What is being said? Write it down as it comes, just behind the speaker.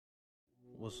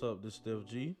What's up? This is Steph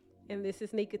G, And this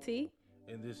is Nika T.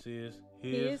 and this is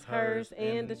His, Hers,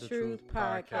 and the Truth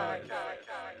podcast.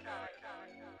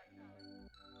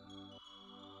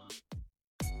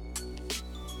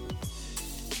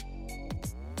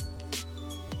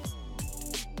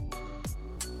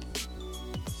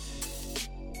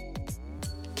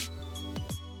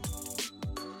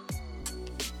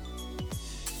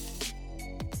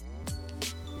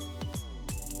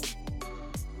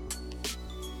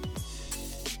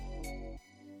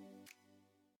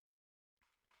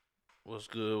 What's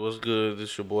good? What's good?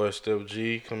 This your boy Steph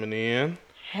G coming in.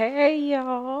 Hey,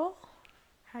 y'all.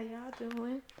 How y'all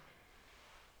doing?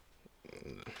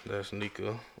 That's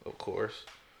Nika, of course.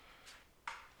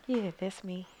 Yeah, that's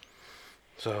me.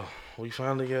 So we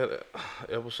finally got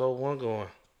episode 1 going.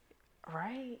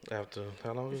 Right? After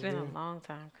how long It's it's been been? a long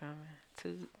time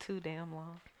coming. Too damn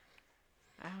long.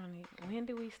 I don't even. When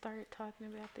did we start talking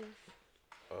about this?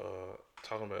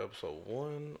 Talking about episode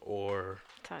 1 or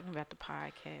Talking about the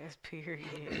podcast, period.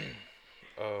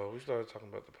 we started talking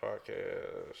about the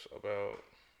podcast about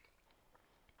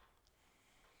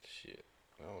shit.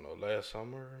 I don't know, last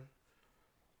summer.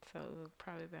 So,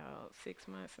 probably about 6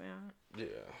 months now. Yeah,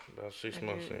 about 6 A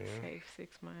months good, in. safe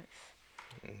 6 months.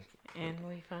 Mm. And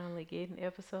we finally getting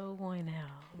episode 1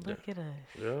 out. Look at us.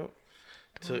 Yep.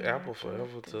 Took Doing Apple our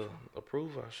forever thing. to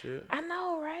approve our shit. I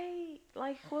know, right?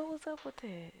 Like, what was up with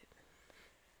that?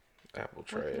 Apple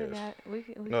We could have trash. got. We No,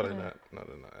 could they're have. not. No,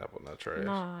 they're not. Apple not trash.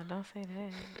 No, don't say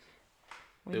that.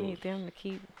 We It need was them to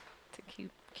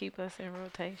keep us in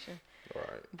rotation.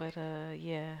 right. But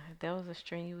yeah, that was a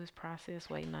strenuous process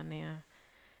waiting on them,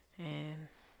 and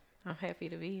I'm happy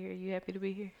to be here. You happy to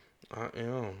be here? I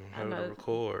am I having to know.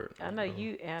 record. I know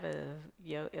you out of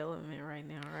your element right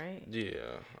now, right?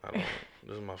 Yeah, I don't.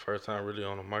 This is my first time really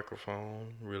on a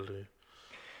microphone. Really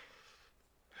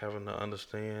having to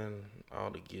understand all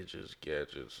the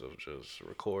gadgets of just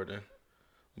recording.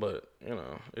 But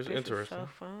it's This is interesting. so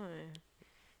fun.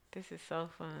 This is so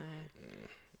fun.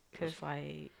 Mm, Cause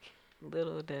like,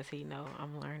 little does he know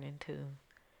I'm learning too.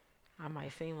 I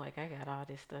might seem like I got all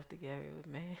this stuff together,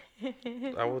 but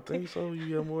man. I would think so.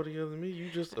 You have more together than me. You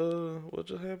just what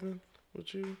just happened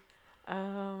with you?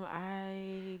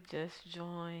 I just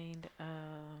joined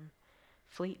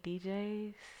Fleet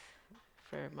DJs.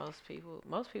 For most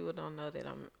people don't know that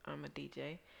I'm a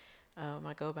DJ.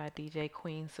 I go by DJ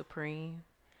Queen Supreme,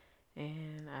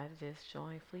 and I just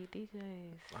joined Fleet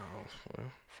DJs. Oh well.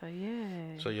 So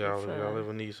yeah, So it's y'all a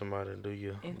ever need somebody to do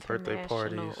your birthday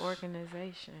international parties,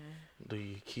 organization. do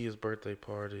your kids' birthday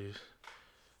parties,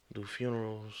 do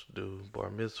funerals, do bar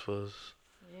mitzvahs,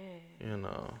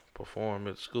 Yeah, perform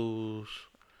at schools.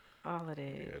 all of that.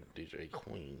 Yeah, DJ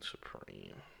Queen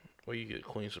Supreme. Where you get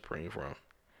Queen Supreme from?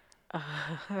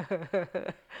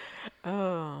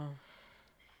 um,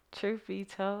 truth be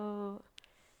told,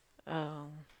 um,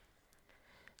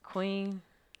 Queen,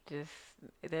 just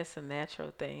that's a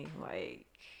natural thing. Like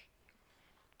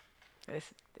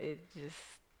it just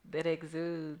that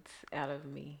exudes out of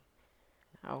me.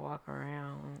 I walk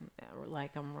around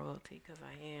like I'm royalty because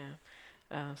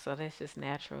I am. So that's just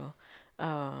natural.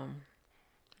 Um,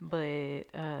 but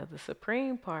the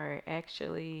supreme part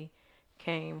actually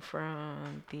came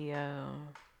from the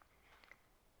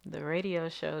radio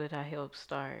show that I helped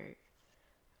start,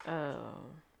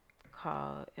 um,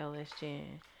 called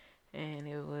LSGen, and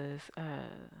it was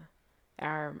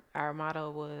our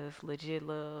motto was legit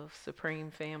love,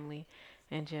 supreme family,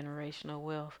 and generational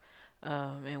wealth,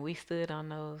 and we stood on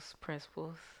those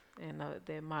principles and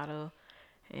that motto,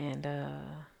 and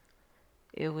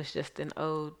it was just an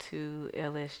ode to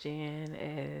LSGen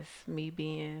as me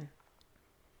being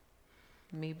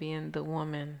the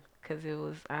woman, because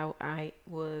I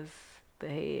was the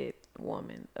head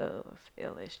woman of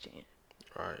LSGen.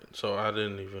 Right. So I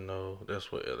didn't even know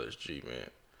that's what LSG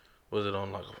meant. Was it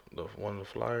on like one of the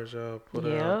flyers y'all put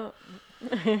out?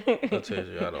 Yep. I tell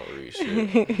you, I don't read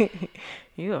shit.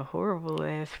 You a horrible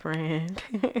ass friend.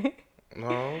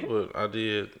 No, but I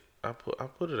did. I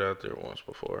put it out there once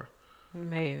before.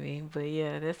 Maybe, but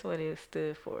yeah, that's what it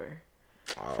stood for.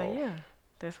 So Oh, yeah,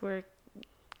 that's where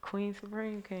Queen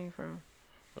Supreme came from.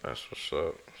 that's what's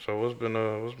up. So what's been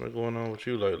going on with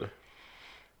you lately?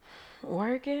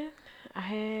 Working, I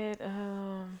had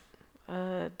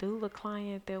a doula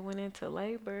client that went into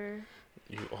labor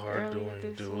You are earlier doing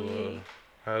this doula. week.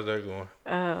 How's that going?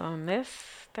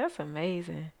 That's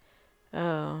amazing.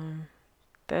 Um,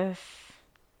 that's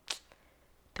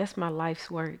that's my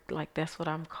life's work. Like, that's what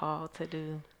I'm called to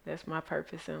do. That's my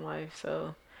purpose in life.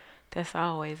 So that's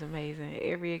always amazing.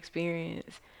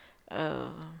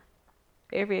 Um,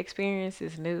 every experience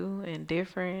is new and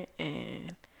different,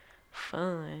 and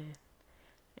fun,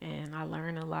 and I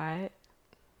learn a lot.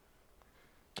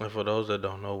 And for those that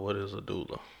don't know, what is a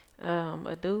doula?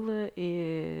 A doula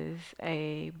is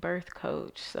a birth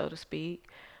coach, so to speak.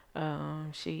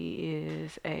 She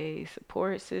is a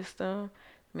support system,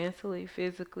 mentally,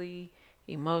 physically,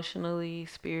 emotionally,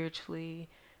 spiritually.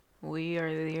 We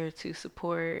are there to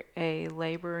support a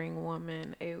laboring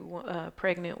woman, a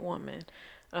pregnant woman.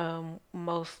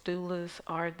 Most doulas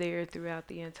are there throughout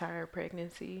the entire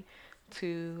pregnancy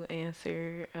to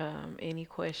answer any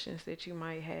questions that you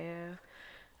might have.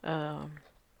 Um,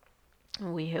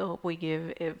 we help. We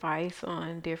give advice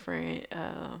on different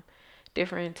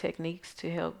techniques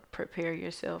to help prepare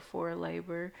yourself for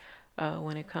labor.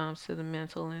 When it comes to the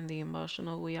mental and the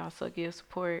emotional, we also give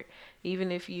support,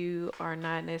 even if you are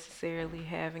not necessarily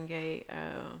having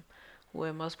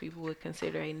what most people would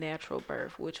consider a natural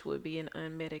birth, which would be an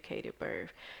unmedicated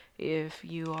birth. If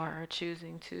you are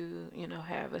choosing to,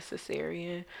 have a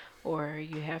cesarean, or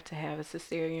you have to have a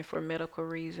cesarean for medical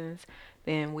reasons,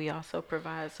 then we also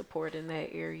provide support in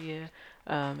that area,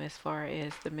 as far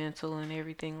as the mental and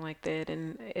everything like that,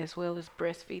 and as well as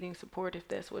breastfeeding support if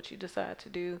that's what you decide to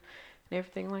do, and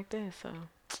everything like that. So,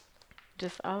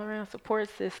 just all around support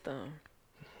system.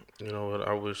 You know what?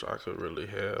 I wish I could really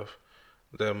have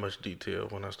that much detail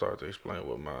when I start to explain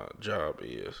what my job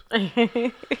is.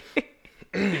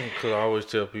 Because I always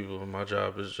tell people my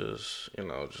job is just,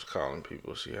 just calling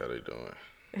people, see how they doing.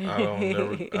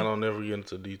 I don't never get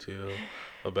into detail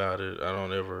about it. I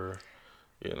don't ever,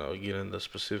 get into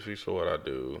specifics of what I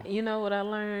do. You know what I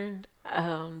learned?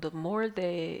 The more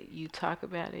that you talk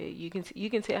about it, you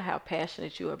can tell how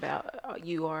passionate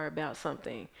you are about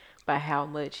something by how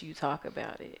much you talk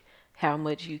about it, how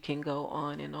much you can go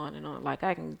on and on and on. Like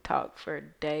I can talk for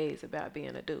days about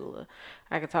being a doula.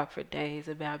 I can talk for days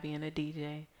about being a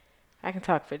DJ. I can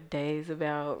talk for days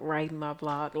about writing my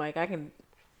blog. Like I can,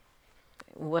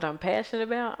 what I'm passionate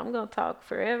about, I'm gonna talk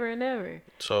forever and ever.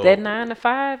 That So, 9 to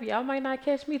 5, y'all might not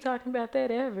catch me talking about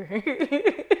that ever.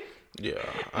 yeah,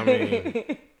 I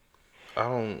mean, I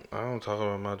don't talk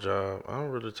about my job. I don't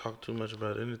really talk too much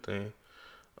about anything.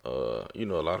 A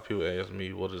lot of people ask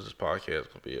me, what is this podcast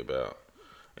gonna be about?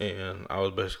 And I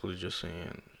was basically just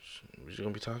saying, we're just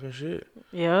gonna be talking shit.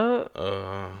 Yup.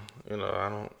 Uh, I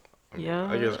don't. I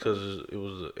guess Yup. because it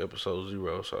was episode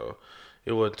 0, so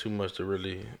it wasn't too much to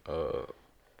really,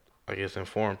 I guess,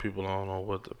 inform people on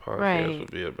what the podcast Right.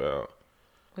 would be about.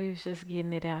 We was just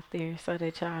getting it out there so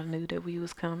that y'all knew that we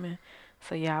was coming.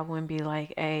 So y'all wouldn't be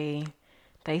like, hey,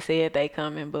 they said they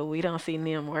coming, but we don't see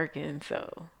them working.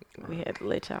 So we had to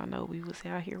let y'all know we was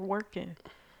out here working,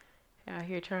 out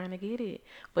here trying to get it.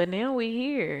 But now we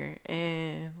here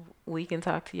and we can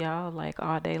talk to y'all like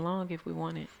all day long if we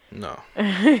wanted. No, no,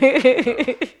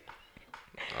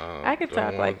 I can don't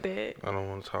talk like want. that. I don't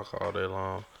want to talk all day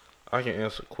long. I can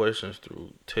answer questions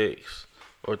through text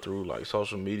or through like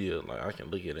social media. Like I can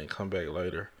look at it and come back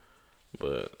later.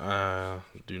 But I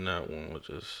do not want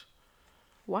to just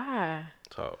Why?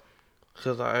 talk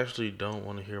because I actually don't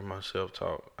want to hear myself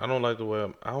talk. I don't like the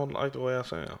way I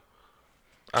sound.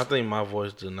 I think my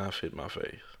voice does not fit my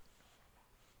face.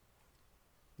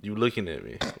 You looking at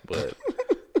me, but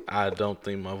I don't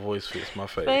think my voice fits my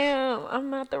face. Fam, I'm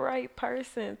not the right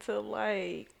person to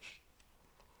like.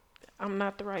 I'm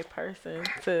not the right person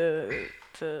to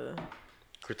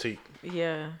Critique.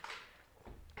 yeah,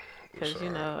 It's cause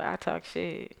alright. I talk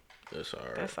shit. It's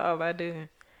alright. That's all I do.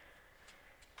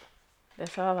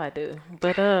 That's all I do.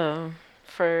 But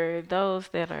for those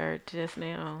that are just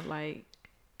now like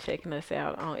checking us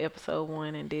out on episode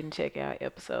 1 and didn't check out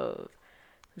episode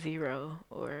 0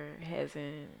 or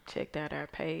hasn't checked out our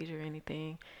page or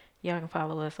anything, y'all can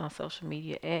follow us on social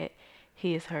media at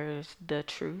His Hers The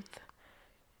Truth.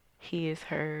 His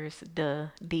Hers The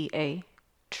DA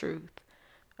Truth.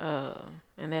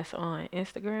 And that's on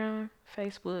Instagram,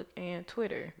 Facebook, and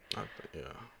Twitter. Yeah.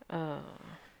 Uh,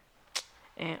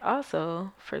 and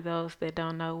also, for those that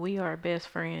don't know, we are best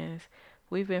friends.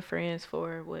 We've been friends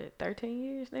for what, 13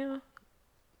 years now?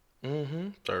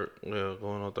 Going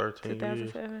on 13 years.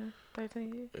 2007,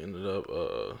 13 years? Ended up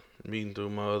meeting through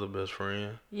my other best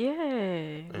friend.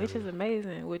 Yeah, which is And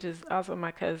amazing, which is also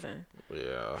my cousin.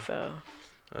 yeah, So,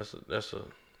 that's a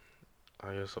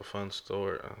I guess a fun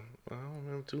story. I don't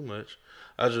remember too much.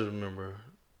 I just remember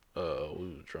we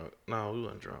was drunk. No, we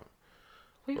wasn't drunk.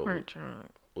 we But weren't drunk.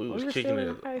 we We was were kicking still it.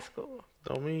 in high school.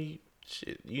 Don't mean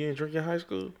shit. You didn't drink in high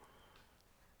school?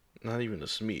 Not even a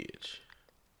smidge.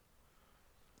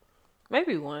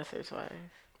 Maybe once or twice.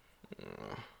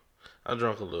 Uh, I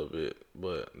drank a little bit,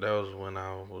 but that was when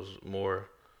I was more.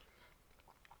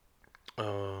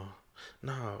 Uh,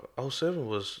 nah, '07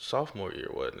 was sophomore year,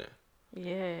 wasn't it?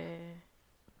 Yeah.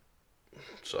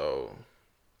 So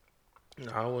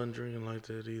I wasn't drinking like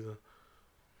that either.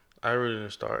 I really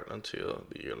didn't start until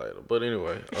the year later. But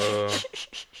anyway,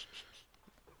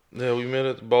 yeah, we met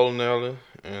at the bowling alley,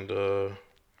 and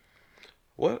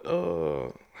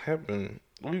what happened?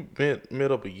 We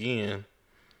met up again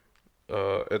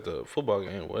at the football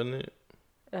game, wasn't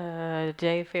it?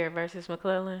 Jay Fair versus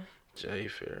McClellan. J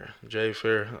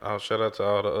Fair. I'll shout out to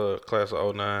all the class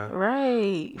of '09.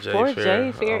 Right. J For Fair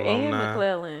Jay Fair and alumni.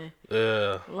 McClellan.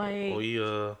 Yeah, Like, we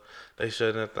they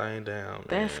shut that thing down,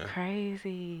 that's man.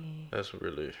 crazy. That's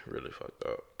really fucked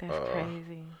up. That's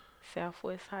crazy.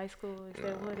 Southwest High School, is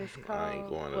that what it's called? I ain't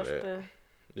going to What's that. the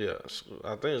Yeah,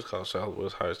 I think it's called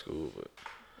Southwest High School, but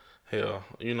hell,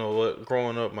 you know what?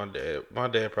 Growing up, my dad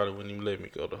probably wouldn't even let me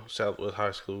go to Southwest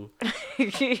High School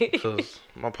because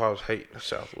my pops hate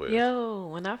Southwest. Yo,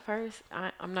 when I'm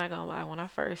not gonna lie, when I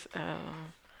first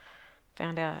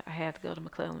found out I had to go to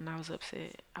McClellan, I was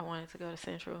upset. I wanted to go to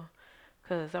Central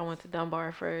because I went to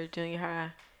Dunbar for junior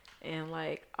high, and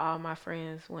like all my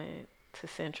friends went to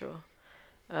Central.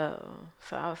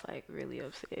 So I was like really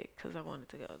upset because I wanted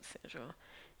to go to Central.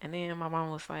 And then my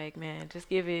mom was like, man, just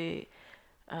give it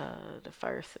the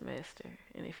first semester.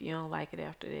 And if you don't like it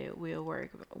after that, we'll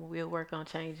work on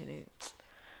changing it.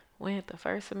 Went the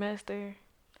first semester.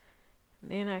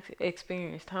 Then I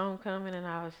experienced homecoming and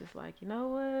I was just like, you know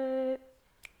what?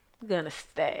 I'm gonna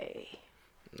stay.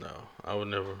 No, I would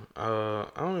never. I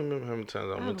don't remember how many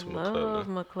times I went to love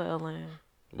McClellan. McClellan.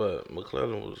 But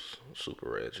McClellan was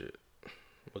super ratchet.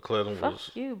 McClellan Fuck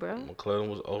was you, bro. McClellan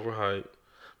was overhyped.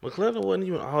 McClellan wasn't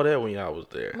even all that when y'all was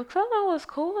there. McClellan was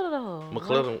cool though.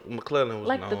 McClellan was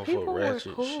like the known people for were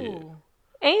ratchet cool. shit.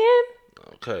 And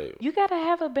Okay, you gotta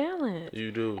have a balance.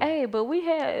 you do. Hey, but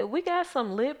we got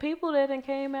some lit people that done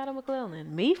came out of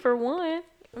McClellan. Me for one.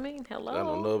 I mean, hello. I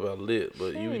don't know about lit,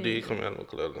 but you Shit. did come out of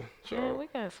McClellan. So Yeah, we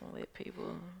got some lit people.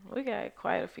 We got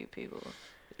quite a few people.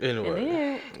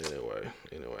 anyway, And then,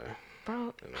 anyway.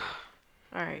 bro,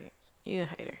 all right, you a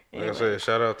hater. Like Anyway, I said,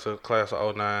 shout out to class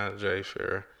of '09, Jay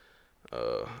Fair.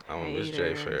 I want to miss Jay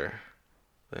Hater. Fair.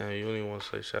 Damn, you don't even want to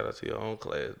say shout out to your own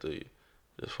class, do you?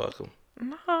 Just fuck them.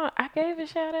 no, I gave a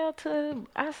shout out to.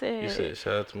 You said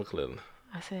shout out to McClellan.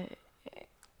 I said,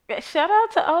 shout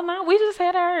out to '09. We just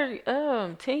had our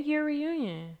 10-year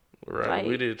reunion. Right, Like,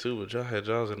 we did too, but y'all had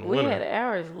y'all's in the We winter. had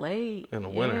ours late. In the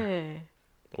winter. Yeah.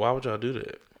 Why would y'all do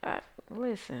that?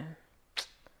 Listen,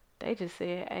 they just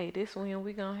said, hey, this when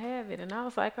we gonna have it. And I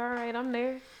was like, all right, I'm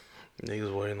there.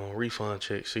 Niggas waiting on refund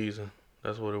check season.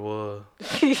 That's what it was.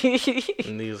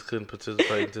 Niggas couldn't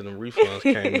participate until the refunds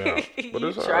came out. But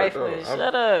it's You all right, trifling. though.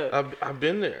 Shut up. I've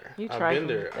been there. You I've trifling.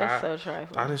 been there. That's so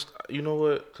trifling. I didn't. You know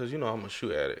what? Cause you know I'm a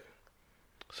shoe addict.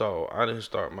 So I didn't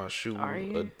start my shoe. Are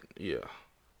you? Yeah.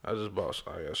 I just bought.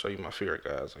 I gotta show you my fear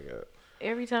guys. I got.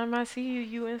 Every time I see you,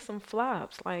 you in some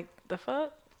flops. Like, the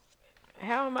fuck?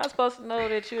 How am I supposed to know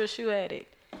that you're a shoe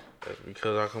addict? That's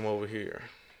because I come over here,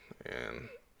 and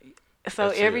So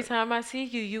that's every it. time I see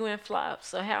you, you in flops.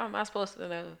 So how am I supposed to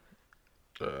know?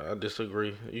 I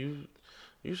disagree.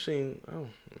 You seem. Oh,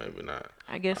 maybe not.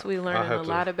 I guess we learning have a to-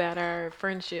 lot about our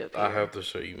friendship I here. have to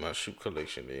show you my shoe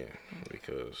collection then,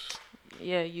 because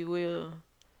Yeah, you will.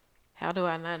 How do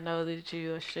I not know that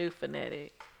you're a shoe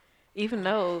fanatic? Even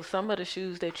though some of the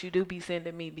shoes that you do be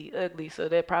sending me be ugly, so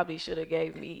that probably should have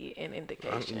gave me an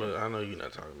indication. but I know you're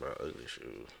not talking about ugly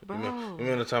shoes. Bro. You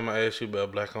remember the time I asked you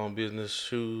about black-owned business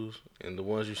shoes and the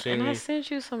ones you sent And I me?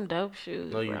 sent you some dope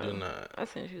shoes. No, you bro. did not. I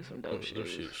sent you some dope Them shoes.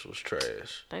 shoes was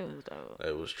trash. They was dope.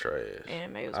 They was trash.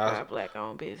 And they was I- by black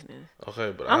owned business.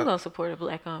 Okay, but I'm gonna support a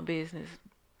black owned business.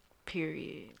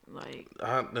 Period. Like,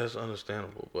 that's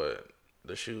understandable, but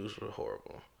the shoes were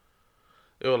horrible.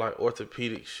 They were like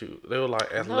orthopedic shoes. They were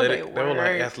like athletic. They were like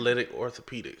weren't. athletic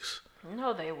orthopedics.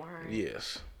 no, they weren't.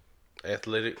 Yes,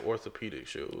 athletic orthopedic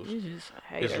shoes. You just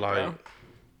hate It's it, like bro.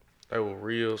 they were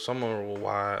real. Some of them were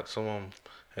wide. Some of them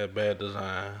had bad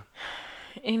design.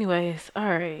 Anyways, all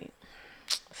right.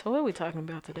 So what are we talking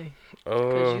about today?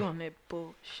 Cause you Uh, on that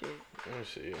bullshit. let me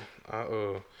see. I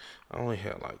only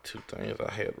had like 2 things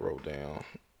I had wrote down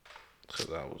because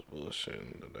I was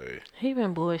bullshitting today. He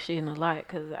been bullshitting a lot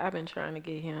because I've been trying to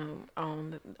get him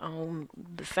on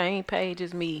the same page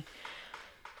as me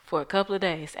for a couple of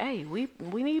days. Hey, we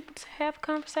need to have a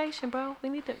conversation, bro. We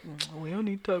need to. We don't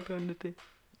need to talk about nothing.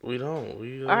 We don't.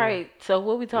 We All right. So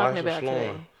what we talking life is about today?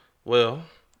 flowing. Well,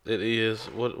 it is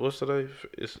what's today?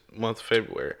 It's month of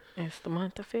February. It's the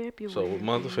month of February. So with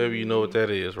month of February, you know what that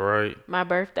is, right? My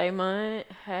birthday month.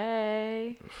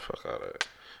 Hey. Fuck all that.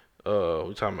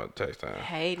 We talking about tax time.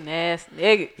 Hating ass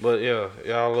nigga. But yeah,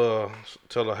 y'all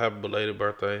tell her happy belated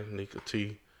birthday, Nika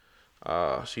T.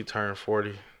 She turned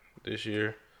 40 this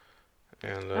year,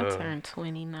 and I turned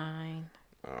 29.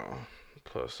 uh,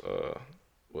 plus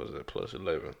what is it? Plus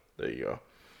 11. There you go.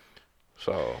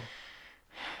 So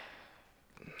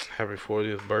happy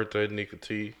 40th birthday, Nika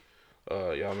T.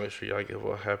 Y'all make sure y'all give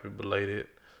her a happy belated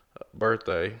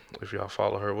birthday if y'all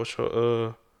follow her. What's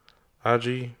your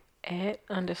IG?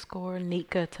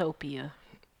 @_Nikatopia.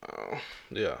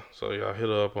 Yeah, so y'all hit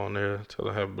her up on there, tell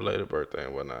her happy belated birthday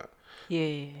and whatnot.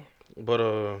 Yeah. But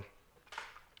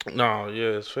no,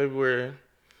 yeah, it's February.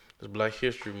 It's Black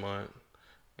History Month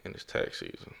and it's tax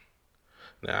season.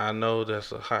 Now I know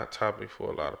that's a hot topic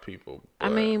for a lot of people, I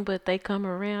but mean, but they come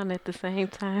around at the same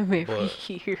time every but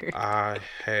year.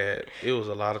 it was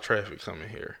a lot of traffic coming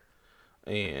here,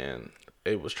 and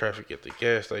it was traffic at the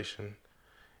gas station.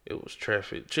 It was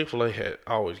traffic. Chick-fil-A had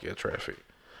always get traffic,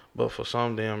 but for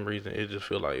some damn reason, it just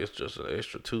feel like it's just an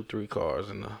extra 2, 3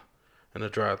 cars in the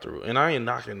drive-through. And I ain't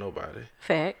knocking nobody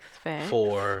Facts.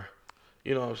 for,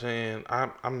 you know what I'm saying.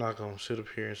 I'm not gonna sit up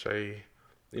here and say,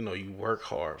 you work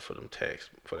hard for that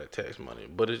tax money,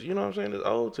 but it's, you know what I'm saying, it's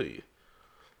owed to you,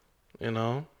 you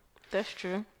know. That's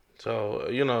true. So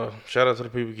shout out to the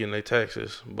people getting their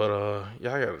taxes, but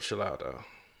y'all gotta chill out though.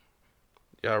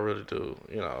 Y'all really do.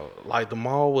 Like the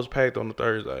mall was packed on the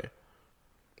Thursday.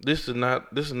 This is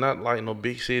not like no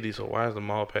big city, so why is the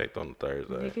mall packed on the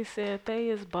Thursday? Nigga said they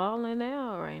is balling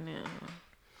out right now.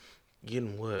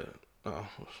 Getting what? Oh,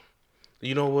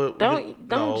 you know what?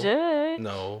 Don't judge.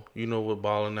 No, you know what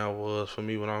balling out was for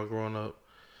me when I was growing up?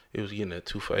 It was getting that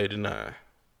 2 for $89.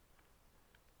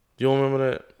 You don't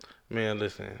remember that? Man,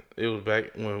 listen, it was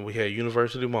back when we had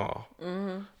University Mall,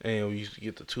 and we used to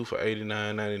get the 2 for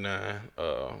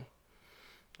 $89.99.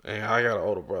 And I got an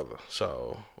older brother,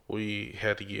 so we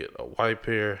had to get a white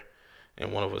pair,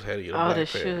 and one of us had to get a black pair.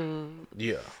 Shoes.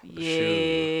 Yeah.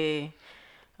 Yeah.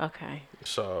 Okay.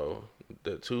 So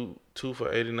the two for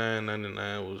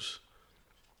 $89.99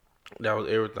 that was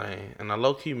everything, and I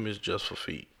low key miss Just for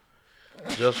Feet.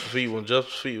 Just for Feet, when Just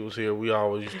for Feet was here, we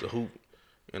always used to hoop.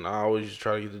 And I always used to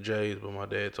try to get the J's, but my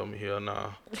dad told me, hell nah.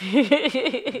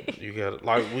 You got it.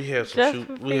 Like we had some shoes.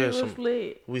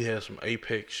 We had some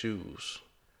Apex shoes.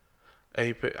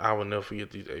 Apex. I would never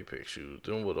forget these Apex shoes.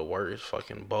 Them were the worst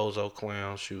fucking bozo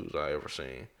clown shoes I ever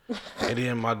seen. And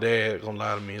then my dad gonna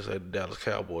lie to me and say the Dallas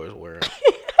Cowboys wear them.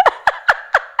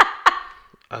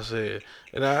 I said,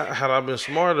 and had I been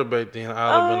smarter back then,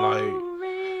 I'd have been like,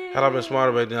 had I been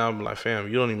smarter back then, I'd be like, fam,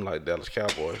 you don't even like Dallas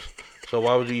Cowboys. So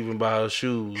why would you even buy us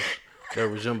shoes that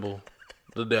resemble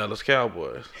the Dallas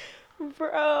Cowboys?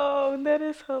 Bro, that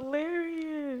is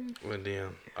hilarious. And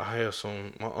then I had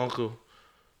my uncle,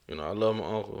 I love my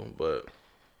uncle, but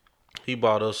he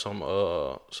bought us some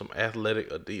athletic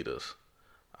Adidas.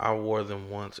 I wore them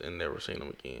once and never seen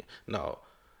them again. No,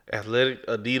 athletic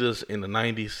Adidas in the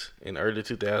 90s and early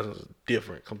 2000s is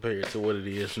different compared to what it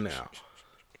is now.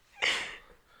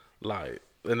 Like,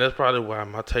 and that's probably why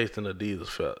my taste in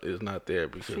Adidas is not there,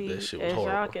 because that shit was horrible.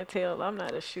 As y'all can tell, I'm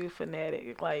not a shoe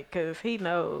fanatic, cause he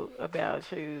knows about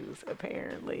shoes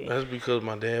apparently. That's because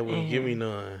my dad wouldn't give me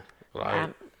none.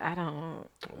 Like, I don't.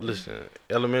 Listen,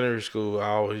 elementary school, I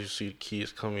always used to see the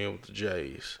kids come in with the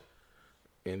J's,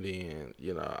 and then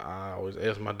I always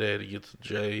ask my dad to get the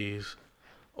J's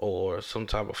or some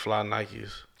type of fly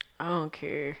Nikes. I don't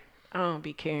care. I don't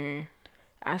be caring.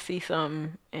 I see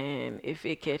something, and if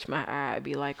it catch my eye, I'd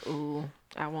be like, ooh,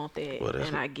 I want that,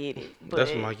 and I get it. But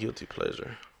that's my guilty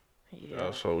pleasure.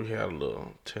 Yeah. So we had a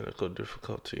little technical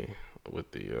difficulty with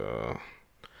the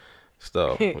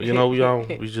stuff. We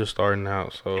just starting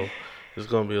out, so it's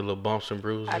gonna be a little bumps and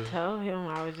bruises. I told him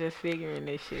I was just figuring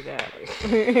this shit out.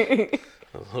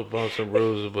 A little bumps and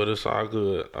bruises, but it's all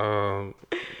good.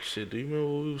 Shit, do you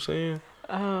remember what we were saying?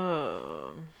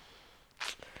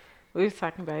 We was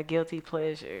talking about guilty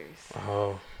pleasures.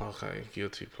 Oh, okay,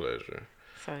 guilty pleasure.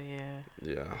 So yeah.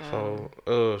 Yeah. So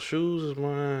shoes is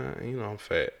mine. I'm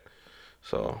fat,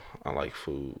 so I like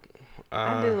food.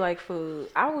 I do like food.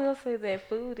 I will say that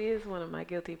food is one of my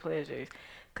guilty pleasures,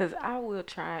 cause I will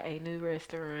try a new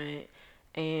restaurant,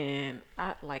 and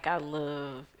I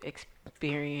love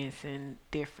experiencing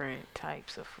different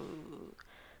types of food.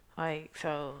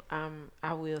 So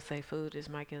I will say food is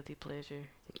my guilty pleasure.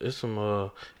 It's some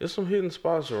hidden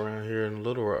spots around here in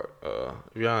Little Rock.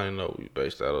 If y'all didn't know, we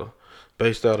based out of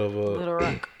Little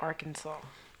Rock, Arkansas.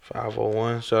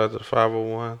 501. Shout out to the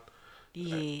 501.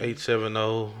 Yeah.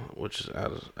 870, which is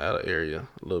out of area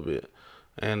a little bit,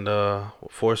 and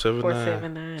 479.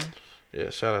 479.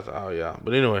 Yeah, shout out to all y'all.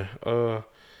 But anyway,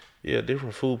 yeah,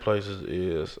 different food places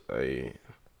is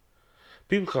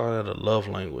people call that a love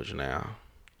language now.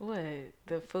 What,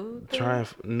 the food Trying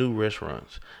thing? new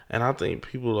restaurants, and I think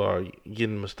people are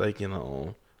getting mistaken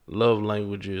on love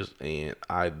languages and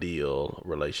ideal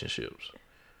relationships.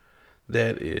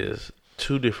 That is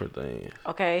two different things,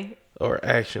 Okay. or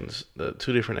actions.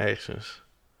 Two different actions.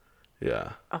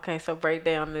 Yeah. Okay, so break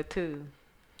down the two.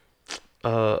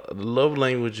 Love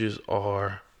languages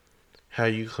are how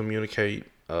you communicate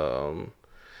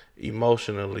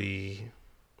emotionally,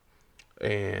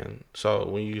 and so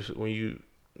when you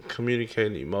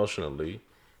communicate emotionally,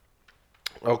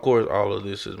 of course, all of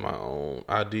this is my own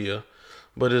idea,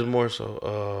 but it's more so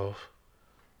of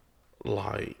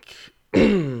like,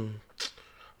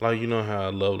 like you know how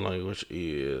love language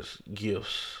is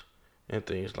gifts and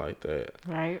things like that.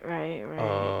 Right, right,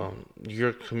 right.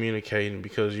 You're communicating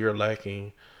because you're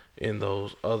lacking in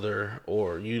those other,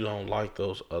 or you don't like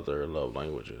those other love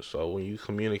languages. So when you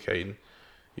communicating,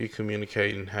 you're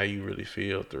communicating how you really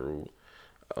feel through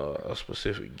a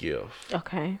specific gift.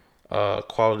 Okay.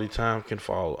 Quality time can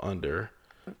fall under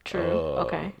True.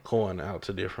 Okay. going out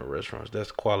to different restaurants.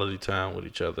 That's quality time with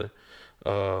each other.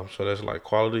 So that's like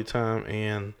quality time,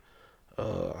 and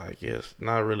I guess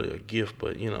not really a gift,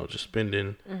 but just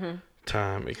spending Mhm.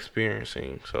 time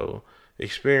experiencing. So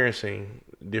experiencing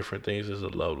different things is a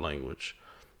love language,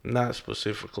 not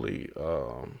specifically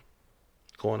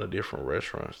going to different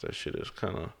restaurants. That shit is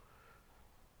kind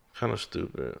of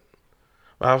stupid.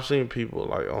 I've seen people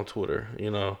like on Twitter,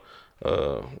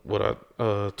 what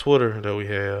I Twitter that we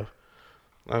have.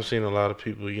 I've seen a lot of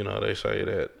people, they say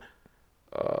that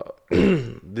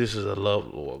this is a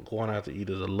love, or going out to eat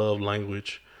is a love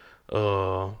language.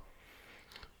 Uh,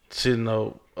 sitting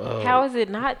up, How is it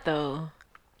not though?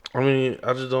 I mean,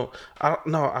 I just don't. I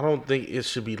no, I don't think it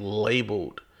should be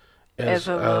labeled As as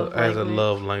a as, love as a language.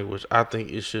 love language. I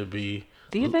think it should be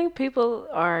Do you think people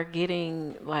are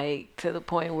getting like to the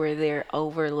point where they're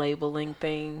over labeling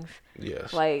things?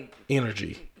 yes, Like,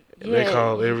 energy. They yeah,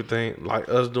 call everything like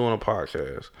us doing a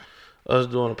podcast. Us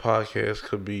doing a podcast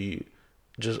could be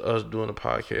just us doing a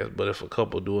podcast, but if a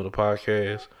couple doing a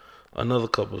podcast, another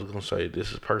couple is gonna say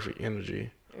this is perfect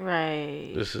energy.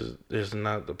 right. This is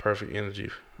not the perfect energy.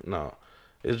 No,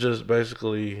 it's just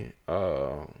basically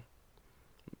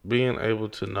being able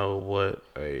to know what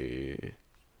the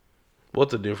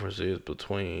difference is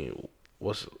between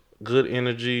what's good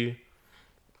energy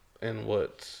and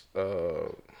what's a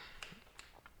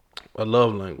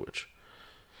love language.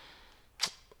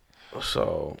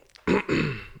 So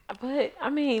But I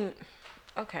mean,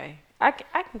 okay, I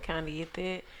can kind of get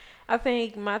that. I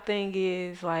think my thing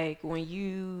is like when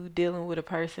you dealing with a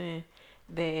person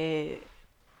that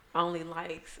only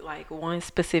likes like one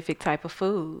specific type of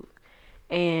food,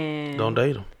 don't and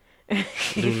date them.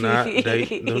 Do not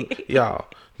date them, y'all.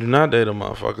 Do not date a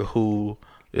motherfucker who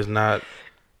is not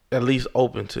at least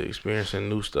open to experiencing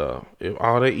new stuff. If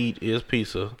all they eat is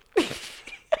pizza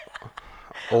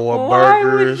or why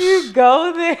would you burgers,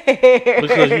 go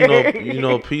because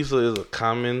there? pizza is a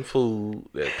common food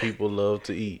that people love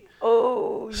to eat.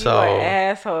 Oh, you an So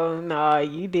asshole. Nah,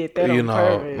 you did that you on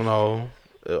know, purpose. you know,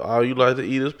 all you like to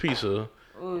eat is pizza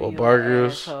Oh, or you an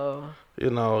burgers. asshole. You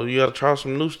gotta try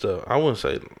some new stuff. I wouldn't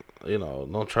say,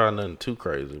 don't try nothing too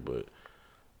crazy, but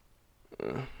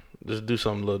just do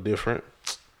something a little different.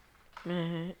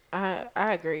 Man,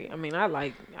 I agree. I mean, I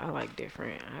like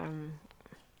different. I'm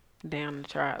down to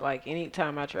try. Like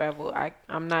anytime I travel,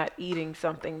 I'm not eating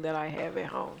something that I have at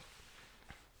home.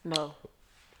 No,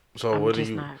 So I'm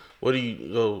just not. what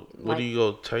do Like you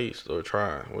go taste or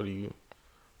try? What do you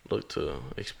look to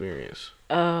experience?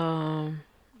 um,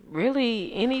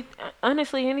 really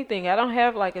honestly anything. I don't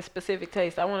have like a specific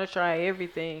taste. I want to try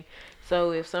everything.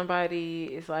 So if somebody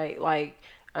is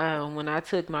when I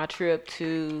took my trip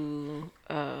to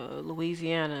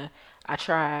Louisiana, I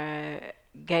tried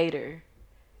gator.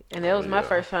 And that Oh was my yeah.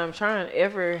 first time trying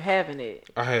ever having it.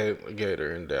 I had a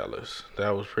gator in Dallas.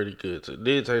 That was pretty good. It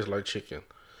did taste like chicken.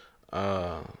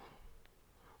 Uh,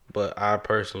 but I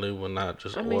personally would not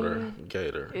just I order mean,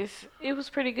 gator. it was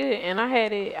pretty good, and I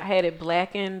had it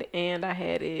blackened, and I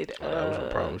had it Oh, that was a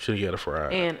problem. You should have got it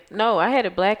fried. and no, I had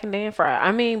it blackened and fried.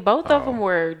 I mean, both of them Oh.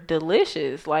 were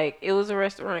delicious. Like it was a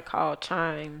restaurant called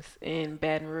Chimes in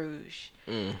Baton Rouge,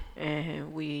 Mm.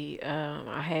 and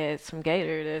I had some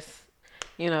gator. That's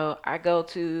I go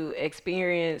to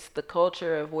experience the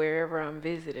culture of wherever I'm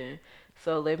visiting.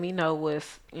 So let me know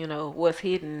what's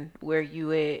hidden where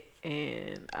you at,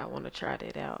 and I want to try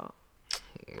that out.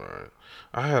 Right.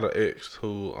 I had an ex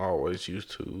who always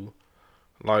used to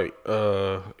like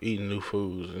eating new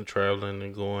foods and traveling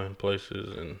and going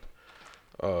places and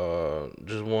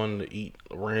just wanting to eat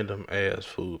random ass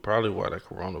food. Probably why that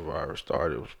coronavirus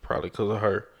started was probably because of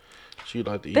her. She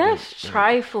like to eat it. That's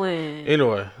trifling.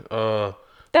 Anyway, that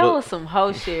but, was some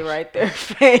hoe shit right there,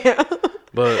 fam.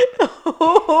 But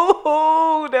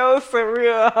Ooh, that was some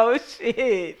real hoe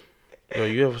shit. yo,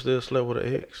 you ever still slept with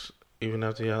an ex even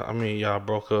after y'all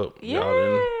broke up? Yay. Y'all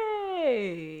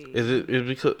didn't. Is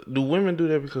because do women do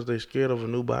that because they scared of a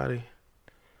new body?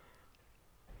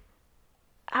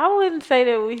 I wouldn't say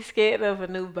that we scared of a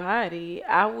new body.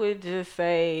 I would just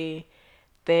say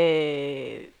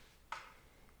that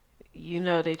you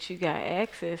know that you got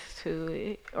access to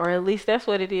it, or at least that's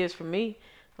what it is for me.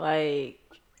 Like,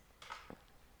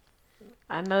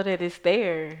 I know that it's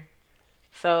there,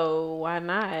 so why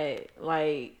not?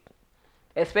 Like,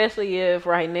 especially if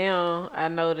right now I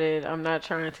know that I'm not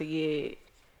trying to get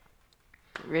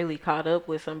really caught up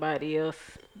with somebody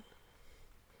else.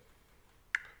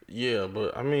 Yeah,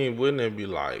 but I mean, wouldn't it be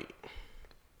like,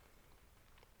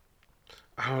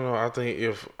 I don't know. I think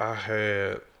if I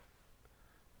had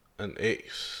an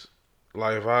ex,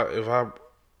 like if I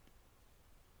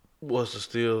was to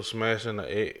still smashing an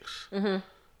ex,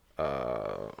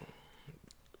 uh,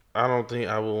 I don't think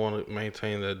I would want to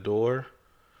maintain that door.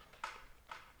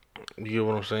 You get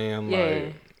what I'm saying?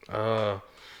 Yeah. Like,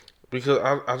 because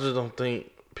I just don't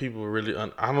think people really.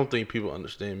 I don't think people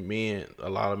understand men. A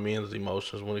lot of men's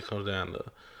emotions when it comes down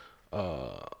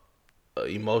to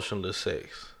emotionless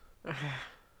sex.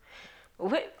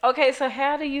 What? Okay, so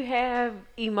how do you have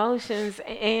emotions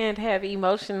and have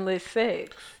emotionless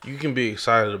sex? You can be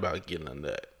excited about getting a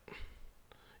nut.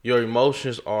 Your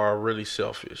emotions are really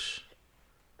selfish.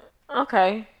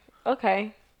 Okay.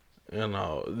 Okay. You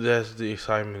know, that's the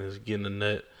excitement is getting a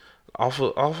nut off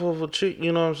of a chick.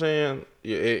 You know what I'm saying?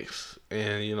 Your ex,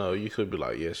 and you know you could be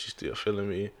like, yeah, she's still feeling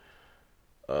me,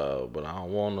 but I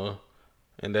don't wanna,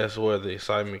 and that's where the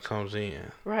excitement comes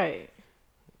in. Right.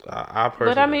 I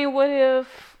But I personally, mean,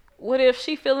 what if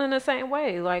she feeling the same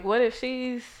way? Like, what if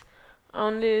she's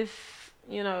on this,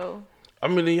 you know, I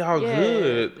mean, y'all yeah,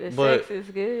 good, the but sex is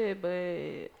good,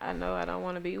 but I know I don't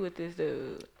want to be with this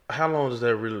dude. how long does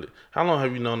that really? How long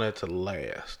have you known that to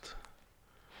last?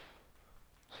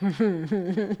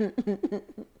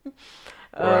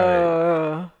 Right.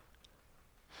 Uh,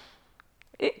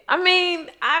 I mean,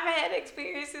 I've had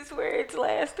experiences where it's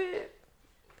lasted.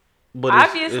 But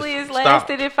Obviously, it's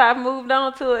lasted stopped. if I moved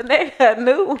on to a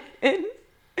new one.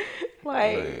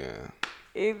 Like, Man,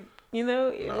 it, it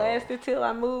no, lasted till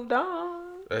I moved on.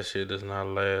 that shit does not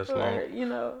last long.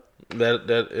 Or,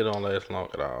 That it don't last long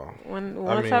at all.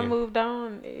 once I moved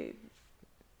on,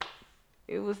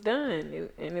 it was done,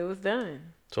 and it was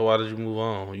done. So why did you move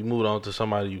on? You moved on to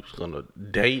somebody you was gonna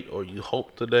date, or you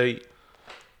hope to date,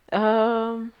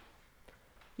 Yeah.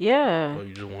 or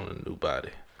you just want a new body?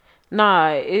 Nah,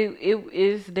 it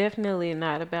is definitely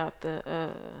not about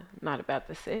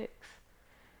the sex.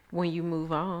 When you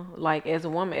move on, like as a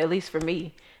woman, at least for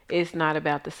me, it's not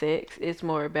about the sex. It's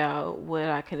more about what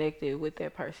I connected with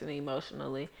that person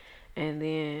emotionally, and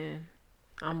then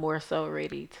I'm more so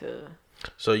ready to.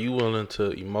 So you willing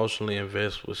to emotionally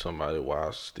invest with somebody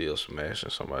while still smashing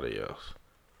somebody else?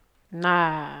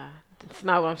 Nah, that's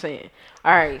not what I'm saying.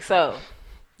 All right, so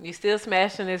you still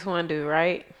smashing this one dude,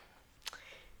 right?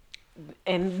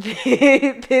 And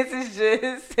this is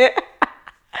just,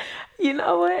 you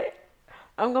know what?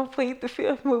 I'm gonna plead the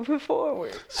fifth moving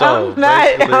forward. So I'm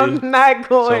not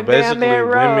going down that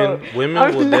road.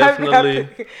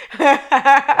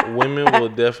 Women will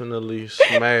definitely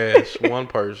smash one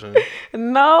person.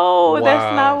 No,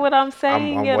 that's not what I'm I'm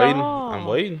saying at waiting. all. I'm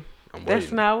waiting.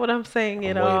 That's not what I'm saying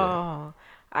at waiting. all.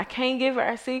 I can't give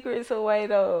our secrets away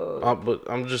though. But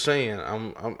I'm just saying.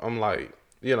 I'm like,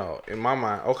 in my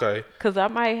mind, okay. Cause I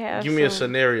might have. Give me a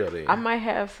scenario then. I might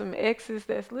have some exes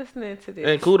that's listening to this.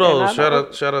 And kudos, shout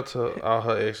out to all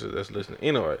her exes that's listening.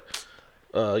 Anyway,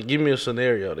 give me a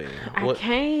scenario then. I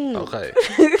can't. Okay,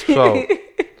 so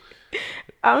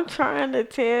I'm trying to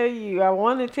tell you. I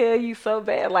want to tell you so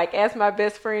bad. Like as my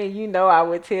best friend, I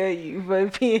would tell you,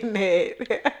 but being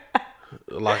that.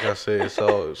 Like I said,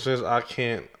 so since I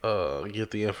can't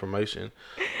get the information,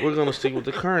 we're gonna stick with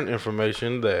the current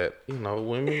information that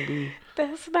women be.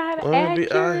 That's not women accurate,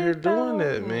 be out here doing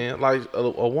though. that, man. Like a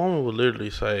woman would literally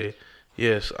say,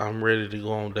 "Yes, I'm ready to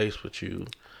go on dates with you,"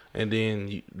 and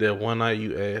then that one night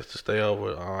you ask to stay over,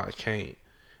 "Oh, I can't,"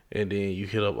 and then you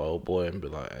hit up old boy and be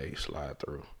like, "Hey, slide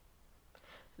through."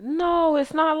 No,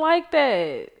 it's not like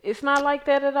that. It's not like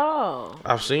that at all.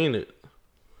 I've seen it.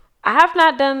 I have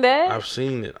not done that. I've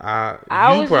seen it. I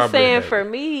was just saying for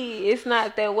me, it's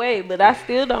not that way, but I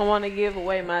still don't want to give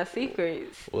away my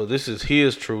secrets. Well, this is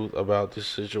his truth about this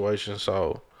situation,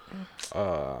 so.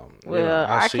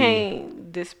 I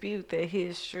can't dispute that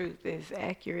his truth is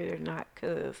accurate or not,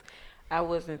 because I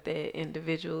wasn't that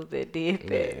individual that did Yeah.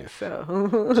 that. So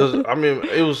Cause I mean,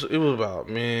 it was about,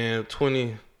 man,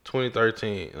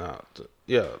 2013.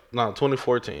 Yeah, no,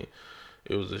 2014.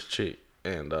 It was this chick,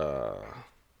 and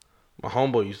my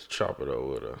homeboy used to chop it up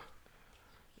with her,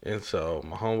 and so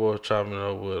my homeboy was chopping it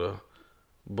up with her,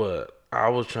 but I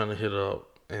was trying to hit her up,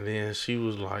 and then she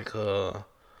was like,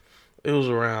 it was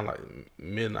around like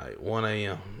midnight, 1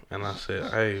 a.m., and I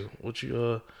said, hey, what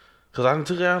you cause I done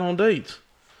took her out on dates,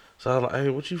 so I was like, hey,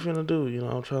 what you finna do? You know,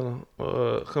 I'm trying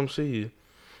to come see you.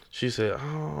 She said,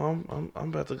 "Oh, I'm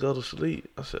about to go to sleep."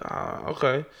 I said, "Ah,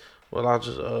 okay. Well, I'll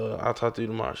talk to you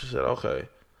tomorrow." She said, "Okay."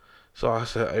 So I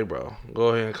said, "Hey, bro, go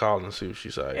ahead and call and see what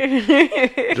she say."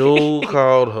 Dude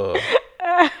called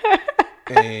her,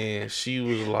 and she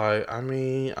was like, "I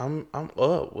mean, I'm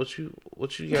up. What you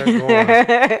got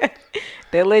going?"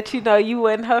 They let you know you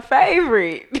wasn't her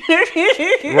favorite.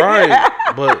 Right,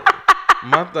 but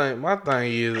my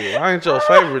thing is, if I ain't your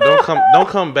favorite, don't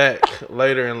come back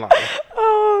later in life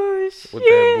Oh with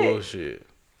that shit. bullshit.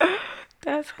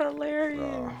 That's hilarious.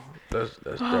 Oh,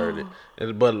 that's dirty.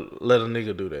 But let a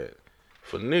nigga do that.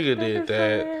 If a nigga That did is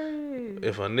that, hilarious.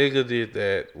 if a nigga did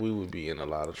that, we would be in a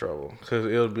lot of trouble. Cause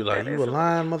it would be like, That you is a hilarious.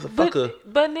 lying motherfucker.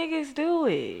 But niggas do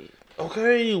it.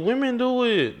 Okay, women do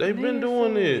it. They've been Niggas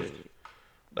doing do it. it.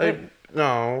 But They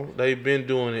no, they've been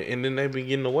doing it, and then they've been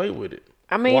getting away with it.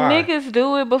 I mean, Why? niggas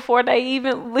do it before they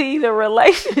even leave a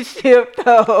relationship,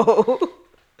 though.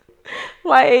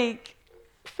 Like,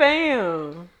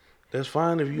 fam, That's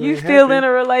fine if you you ain't still in happy.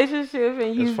 a relationship and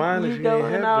That's you fine if you you ain't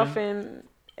going off happy.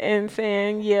 and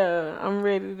saying, yeah, I'm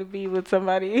ready to be with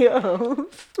somebody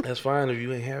else. That's fine if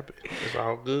you ain't happy. It's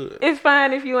all good. It's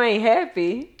fine if you ain't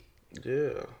happy.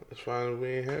 Yeah, it's fine if we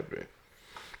ain't happy.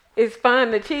 It's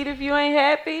fine to cheat if you ain't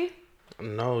happy.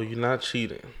 No, you're not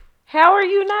cheating. How are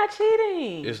you not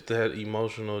cheating? It's that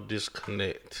emotional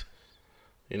disconnect.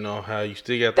 You know how you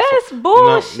still got the phone.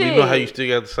 That's You know how you bullshit. still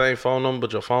got the same phone number,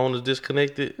 but your phone is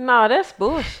disconnected. No, that's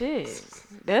bullshit.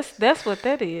 That's what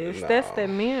that is. That's No, that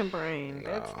man brain.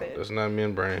 That's no, that. that's not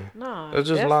men brain. No, That's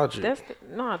just logic.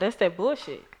 that's that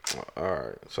bullshit. All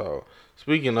right. So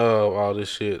speaking of all this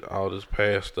shit, all this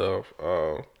past stuff,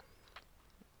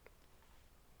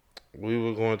 we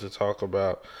were going to talk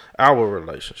about our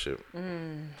relationship.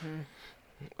 Mm-hmm.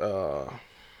 Uh,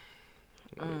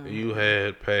 you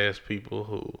had past people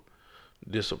who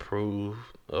disapprove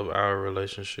of our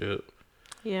relationship,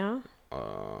 Yeah.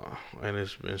 and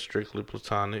it's been strictly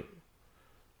platonic.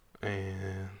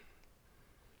 And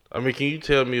I mean, can you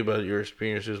tell me about your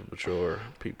experiences with your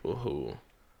people who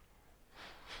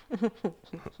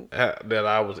that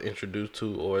I was introduced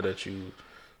to, or that you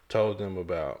told them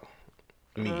about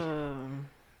me? Um.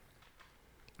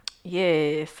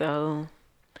 Yeah. So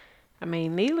I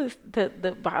mean, needless.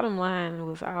 The bottom line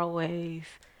was always,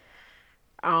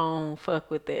 I don't fuck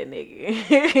with that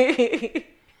nigga.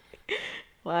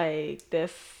 Like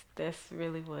that's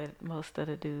really what most of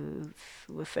the dudes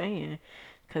was saying,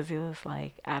 cause it was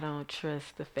like, I don't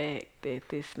trust the fact that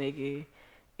this nigga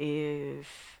is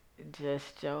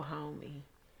just your homie.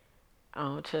 I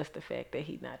don't trust the fact that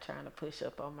he not trying to push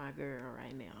up on my girl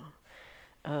right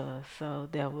now. So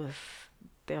that was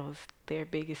their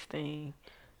biggest thing.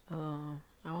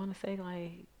 I want to say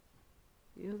like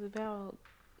it was about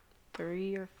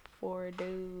 3 or 4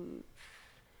 dudes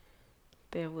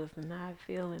that was not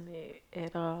feeling it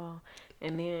at all.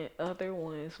 And then other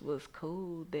ones was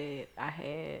cool that I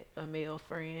had a male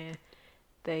friend.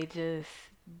 They just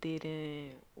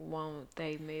didn't want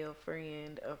their male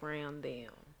friend around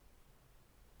them.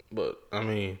 But I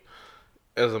mean,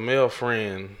 as a male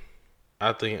friend,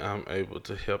 I think I'm able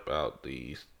to help out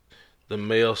the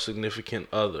male significant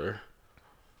other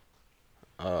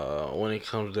when it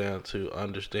comes down to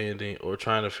understanding or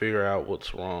trying to figure out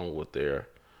what's wrong with their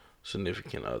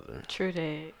significant other. True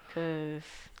that, cause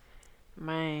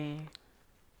man,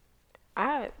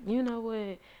 you know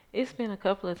what? It's been a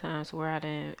couple of times where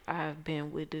I've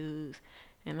been with dudes,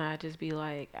 and I just be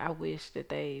like, I wish that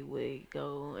they would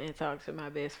go and talk to my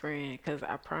best friend, cause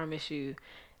I promise you,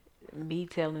 me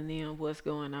telling them what's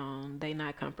going on, they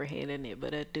not comprehending it,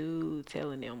 but a dude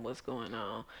telling them what's going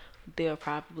on, they'll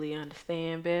probably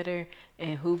understand better,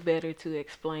 and who better to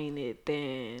explain it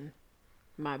than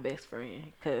my best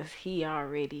friend, cause he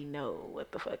already know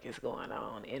what the fuck is going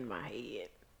on in my head.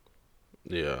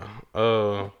 Yeah.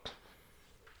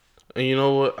 And you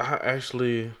know what? I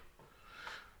actually,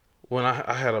 when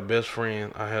I had a best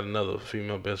friend, I had another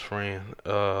female best friend.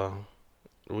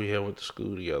 We had went to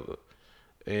school together,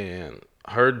 and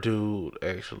her dude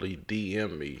actually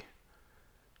DM'd me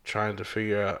trying to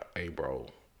figure out, hey, bro,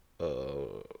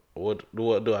 what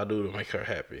do I do to make her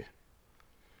happy?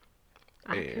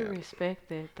 I can and respect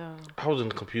that though. I was in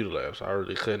the computer lab, so I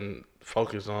really couldn't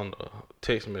focus on the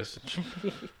text message.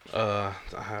 I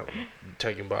have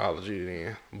taken biology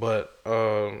then, but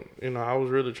I was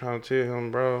really trying to tell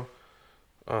him, bro,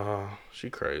 she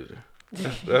crazy.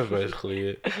 That's basically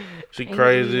it. She Ain't we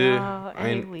crazy. all? Ain't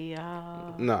Ain't we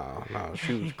all? no,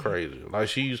 she was crazy. Like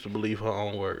she used to believe her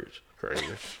own words. Crazy.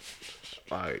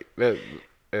 Like that,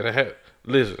 and I had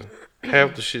listen.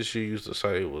 Half the shit she used to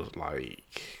say was like,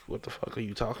 "What the fuck are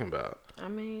you talking about?" I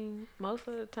mean, most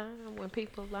of the time when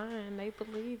people lying, they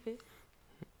believe it.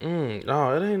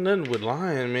 No, it ain't nothing with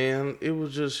lying, man. It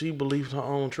was just she believed her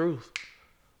own truth.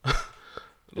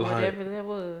 Like, Whatever that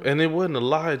was. and it wasn't a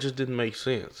lie. It just didn't make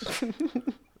sense.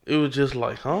 It was just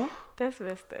like, huh? That's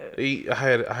messed up. I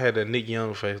had that Nick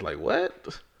Young face. Like,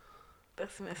 what?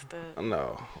 That's messed up.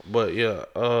 No, but yeah.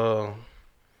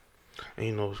 And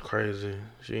you know what's crazy?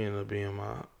 She ended up being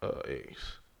my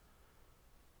ex.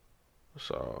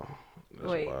 So that's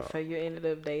Wait, wild. so you ended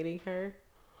up dating her?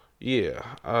 Yeah.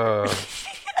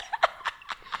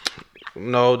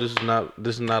 No, this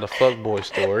is not a fuckboy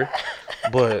story.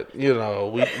 But we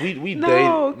dated.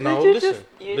 No, cause No, you listen,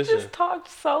 listen. just talked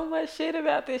so much shit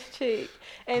about this chick,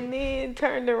 and then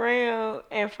turned around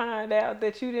and find out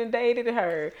that you didn't dated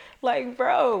her. Like,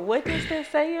 bro, what does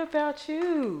that say about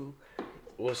you?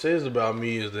 What it says about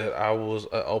me is that I was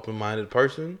an open-minded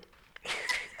person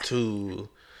to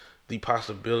the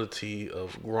possibility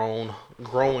of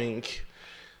growing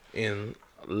in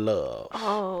love.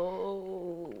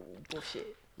 Oh,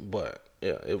 bullshit. But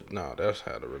yeah, no, that's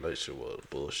how the relationship was.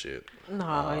 Bullshit.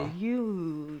 Nah, Uh,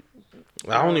 you.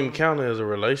 I don't even count it as a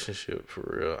relationship for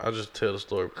real. I just tell the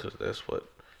story because that's what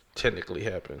technically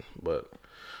happened. But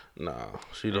nah,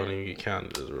 she don't even get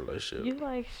counted as a relationship. You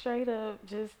like straight up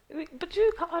just. But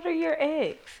you called her your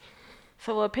ex.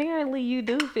 So apparently you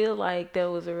do feel like there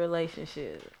was a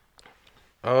relationship.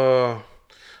 Uh,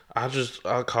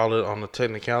 I call it on the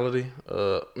technicality.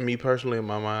 Me personally, in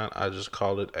my mind, I just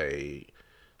call it a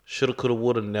shoulda, coulda,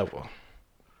 woulda, never.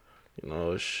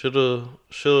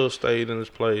 Shoulda stayed in this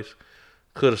place.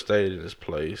 Coulda stayed in this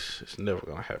place. It's never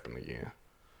gonna happen again.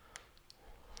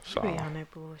 You So be on that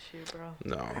bullshit, bro.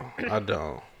 no, I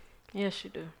don't. Yes, you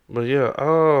do. But yeah,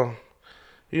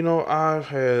 I've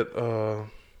had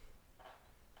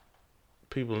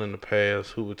people in the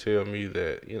past who would tell me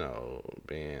that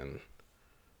being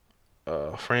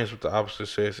friends with the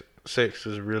opposite sex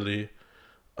is really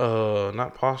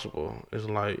not possible. It's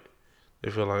like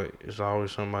they feel like it's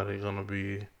always somebody gonna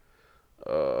be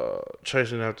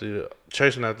chasing after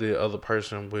the other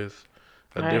person with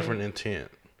a Right. different intent.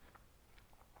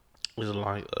 It's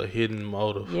like a hidden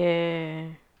motive. Yeah.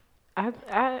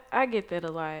 I get that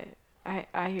a lot.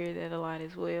 I hear that a lot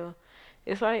as well.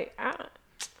 It's like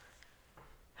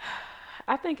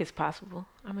I think it's possible.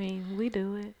 I mean, we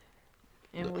do it,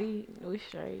 and we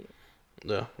straight.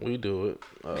 Yeah, we do it.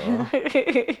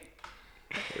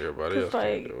 Everybody Cause else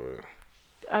can't do like it.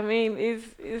 I mean,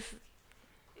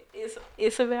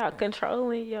 it's about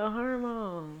controlling your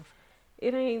hormones.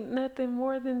 It ain't nothing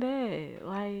more than that.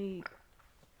 Like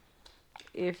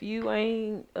if you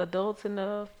ain't adult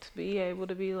enough to be able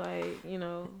to be like,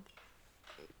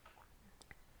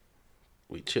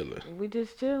 We chilling. we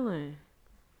just chilling.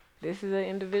 This is an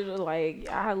individual like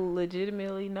I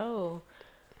legitimately know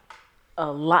a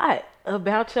lot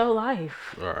about your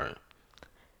life. All right.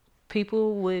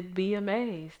 People would be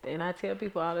amazed. And I tell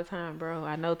people all the time, bro,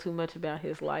 I know too much about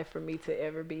his life for me to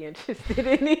ever be interested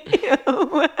in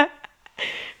him.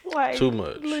 Like, Too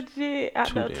much. legit, I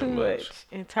Too know too damn much, much.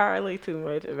 entirely too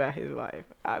much about his life.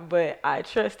 But I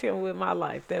trust him with my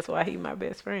life. That's why he's my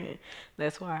best friend.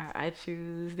 That's why I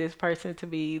choose this person to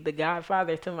be the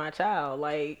godfather to my child.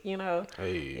 Like,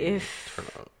 Hey, it's turn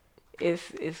up.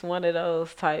 it's one of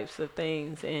those types of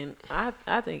things, and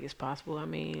I think it's possible. I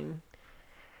mean,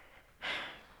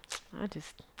 I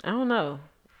don't know.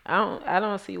 I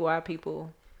don't see why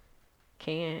people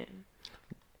can't.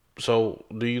 So,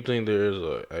 do you think there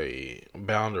is a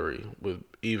boundary with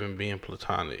even being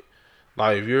platonic?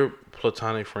 Like, if you're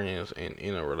platonic friends and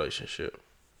in a relationship,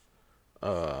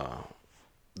 uh,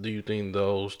 do you think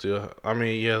those still? I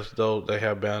mean, yes, those they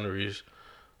have boundaries.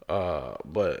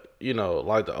 But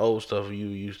like the old stuff you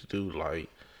used to do, like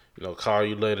call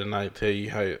you late at night, tell you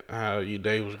how your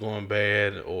day was going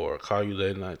bad, or call you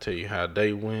late at night, tell you how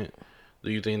day went.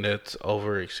 Do you think that's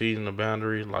over exceeding the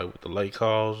boundary, like with the late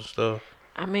calls and stuff?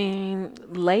 I mean,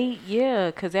 late,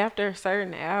 yeah, 'cause after a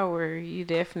certain hour, you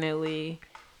definitely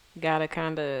gotta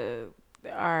kind of,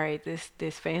 all right,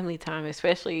 this family time,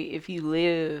 especially if you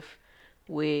live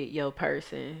with your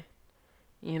person.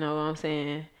 You know what I'm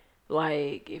saying?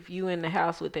 Like, if you in the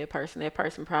house with that person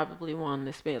probably wanting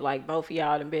to spend, like, both of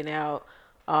y'all done been out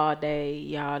all day.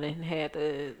 Y'all done had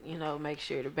to, make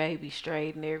sure the baby's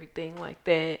straight and everything like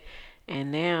that.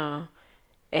 And now,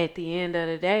 at the end of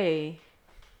the day,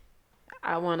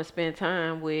 I want to spend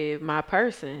time with my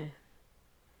person.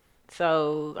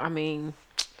 So, I mean,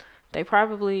 they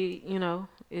probably,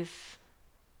 it's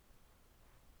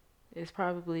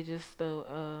probably just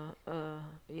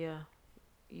yeah,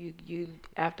 you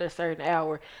after a certain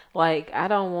hour. Like, I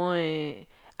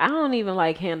don't even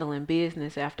like handling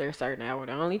business after a certain hour.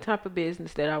 The only type of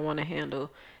business that I want to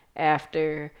handle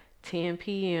after 10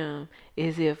 p.m.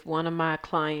 is if one of my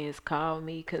clients call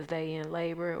me because they in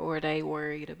labor or they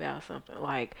worried about something.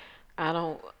 Like, I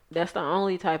don't, that's the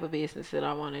only type of business that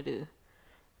I want to do.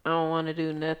 I don't want to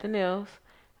do nothing else.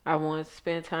 I want to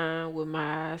spend time with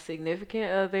my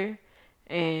significant other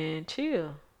and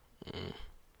chill. Mm,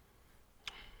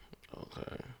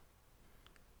 okay.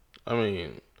 I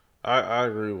mean, I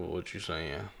agree with what you're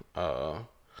saying. I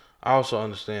also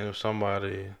understand if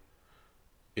somebody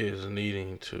is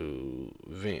needing to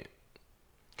vent.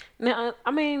 Now,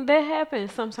 I mean, that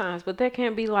happens sometimes, but that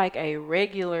can't be like a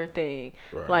regular thing.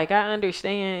 Right. Like, I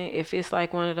understand if it's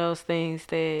like one of those things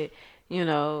that, you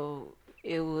know,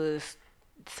 it was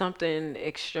something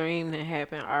extreme that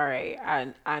happened. All right,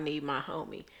 I need my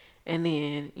homie. And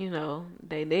then,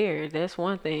 they there. That's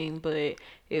one thing. But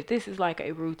if this is like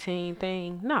a routine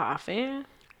thing, nah, fam.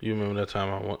 You remember that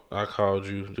time I called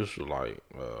you? This was like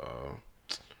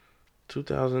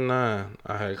 2009.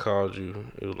 I had called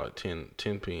you. It was like 10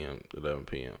 p.m., 11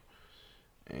 p.m.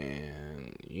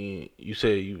 And you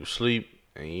said you was asleep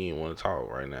and you didn't want to talk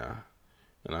right now.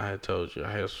 And I had told you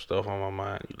I had some stuff on my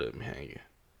mind. You let me hang you.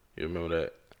 You remember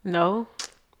that? No,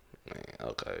 Man,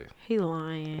 okay. he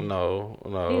lying. No, He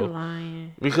no.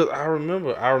 lying. Because I remember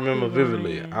He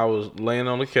vividly. lying. I was laying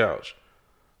on the couch,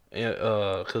 and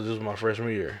cause this was my freshman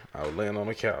year. I was laying on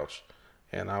the couch,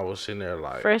 and I was sitting there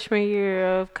like, Freshman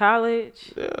year of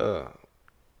college. yeah,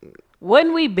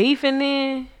 Wasn't we beefing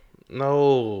then?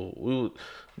 no,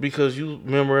 because you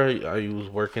remember you was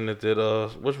working at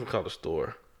that what you call the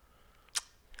store.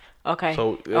 Okay.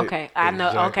 So Okay. I know.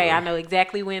 exactly, Okay. I know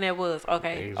exactly when it was.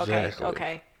 Okay. Okay. exactly,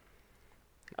 Okay.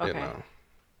 you Okay. know,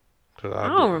 cause I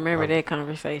don't remember that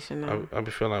conversation though. I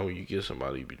be feeling like when you get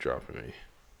somebody, you be dropping me.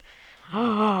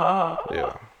 How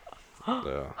Yeah,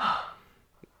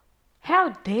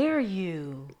 yeah. dare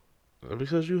you?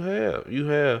 Because you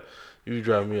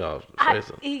drive me off.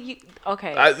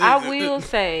 Okay. I, I will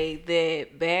say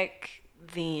that back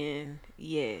then,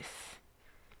 yes.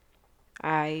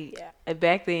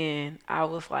 Back then I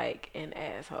was like an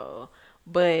asshole,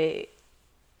 but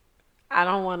I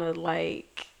don't want to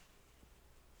like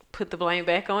put the blame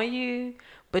back on you.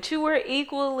 But you were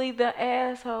equally the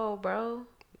asshole, bro.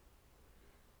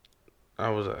 I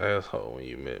was an asshole when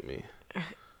you met me.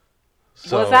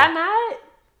 Was I not?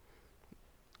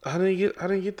 I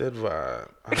didn't get that vibe.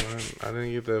 I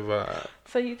didn't get that vibe.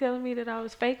 So you telling me that I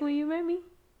was fake when you met me?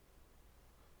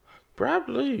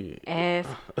 Probably.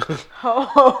 Asshole.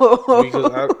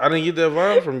 Because I didn't get that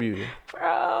vibe from you.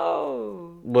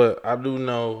 Bro. But I do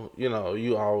know,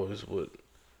 you always would,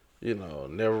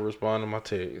 never respond to my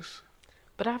texts.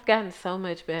 But I've gotten so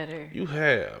much better. You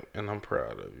have, and I'm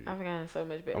proud of you. I've gotten so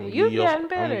much better. You've gotten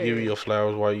better. I'm gonna give you your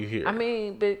flowers while you're here. I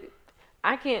mean, but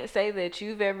I can't say that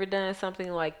you've ever done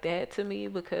something like that to me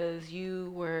because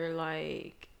you were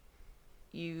like,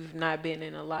 you've not been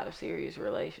in a lot of serious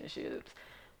relationships.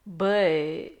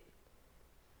 But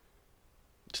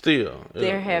still,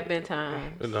 there have been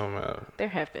times. It don't matter. There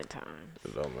have been times.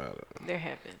 It don't matter. There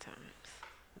have been times.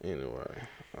 Anyway.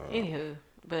 Anywho,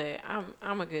 but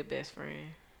I'm a good best friend.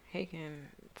 He can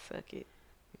suck it.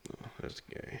 No, that's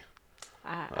gay.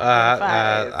 We're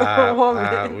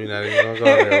not even gonna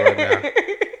go there right now.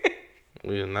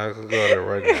 We're not gonna go there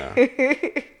right now.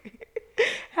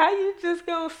 How you just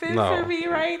gonna censor me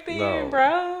right then,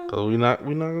 bro? Cause we not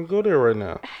gonna go there right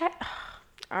now.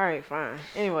 All right, fine.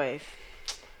 Anyways,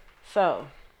 so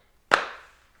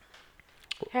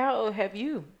how old have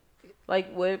you?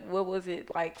 Like, what was it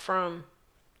like from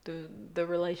the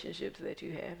relationships that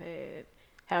you have had?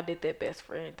 How did that best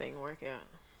friend thing work out?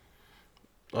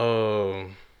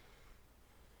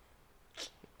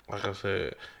 Like I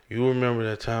said, you remember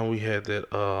that time we had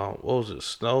that what was it,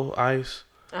 snow, ice?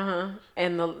 And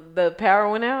the power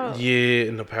went out? Yeah,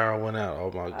 and the power went out.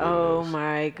 Oh my goodness. Oh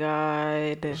my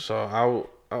God. So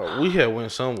we had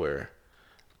went somewhere.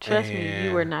 Trust me,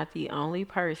 you were not the only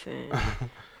person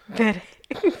that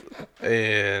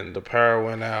and the power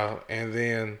went out, and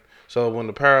then so when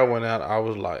the power went out, I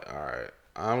was like, all right,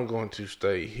 I'm going to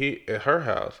stay here at her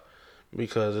house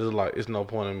because it's like it's no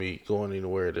point in me going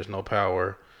anywhere. There's no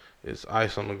power. It's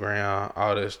ice on the ground,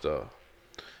 all that stuff.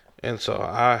 And so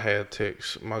I had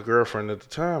text my girlfriend at the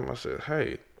time. I said,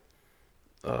 "Hey,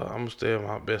 I'm gonna stay at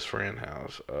my best friend's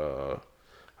house.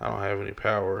 I don't have any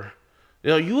power.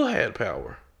 You had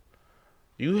power.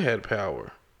 You had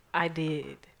power. I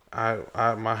did.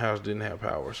 My house didn't have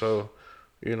power. So,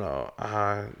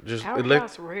 I just Our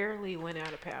house rarely went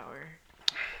out of power.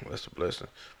 That's a blessing.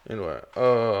 Anyway,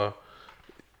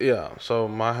 yeah. So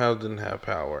my house didn't have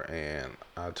power, and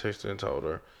I texted and told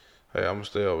her, "Hey, I'm gonna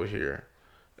stay over here."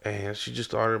 And she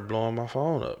just started blowing my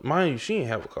phone up. Mind you, she didn't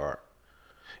have a car.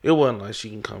 It wasn't like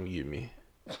she can come get me.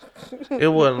 It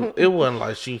wasn't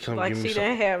like she can come Like get me. She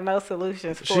didn't have no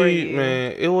solutions for you.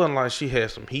 Man, it wasn't like she had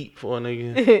some heat for a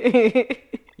nigga.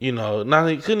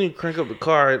 Not couldn't even crank up the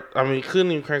car. I mean,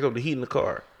 couldn't even crank up the heat in the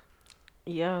car.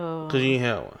 Yo. Cause you ain't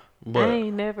have one. But I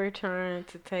ain't never trying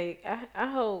to take. I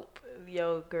hope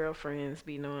your girlfriends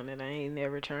be knowing that I ain't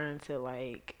never trying to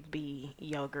like be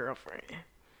your girlfriend.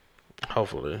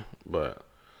 hopefully, but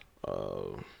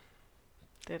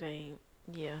That ain't.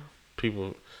 Yeah.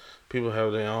 people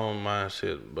have their own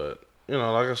mindset. But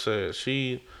like I said,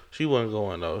 she wasn't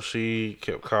going though. She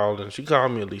kept calling. She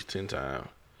called me at least 10 times.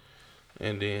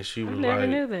 And then she was never like,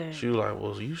 knew that. she was like,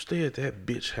 "Well, you stay at that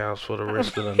bitch house for the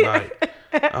rest of the night.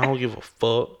 I don't give a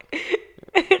fuck."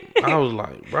 I was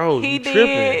like, "Bro, you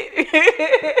tripping?"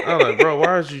 I was like, "Bro,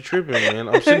 why is you tripping, man?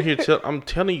 I'm sitting here, I'm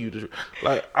telling you,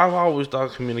 like, I've always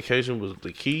thought communication was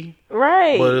the key,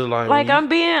 Right? But it's like I'm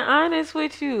being honest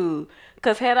with you.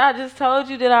 Cause had I just told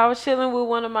you that I was chilling with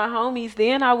one of my homies,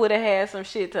 then I would have had some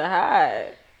shit to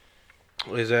hide.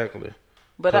 Exactly.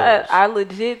 But I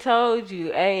legit told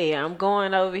you, hey, I'm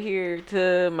going over here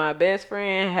to my best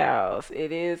friend's house.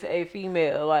 It is a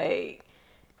female. Like,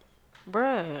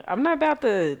 bruh, I'm not about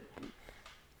to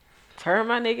turn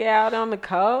my nigga out on the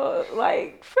cold.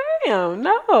 Like, fam,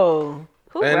 no.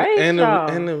 Who raised y'all?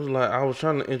 And it was like, I was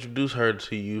trying to introduce her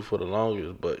to you for the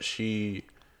longest, but she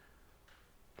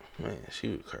was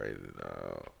crazy,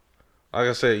 dog. Like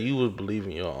I said, you would believe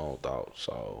in your own thoughts.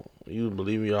 So you would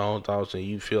believe in your own thoughts and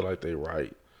you feel like they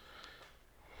right.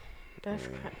 That's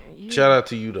Shout out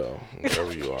to you though,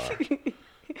 wherever you are.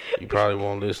 You probably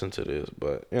won't listen to this,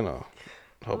 but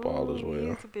hope all is well.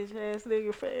 You a bitch ass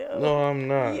nigga, fam. No, I'm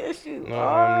not. Yes, you no,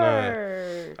 are.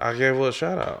 I'm not. I gave her a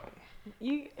shout out.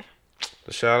 The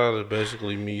shout out is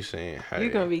basically me saying, "Hey."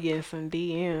 You're gonna be getting some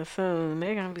DMs soon.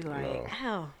 They're gonna be like,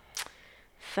 "Oh,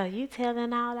 so you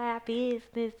telling all our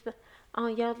business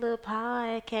on your little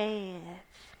podcast?"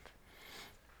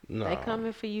 No. They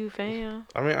coming for you, fam.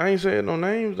 I mean, I ain't saying no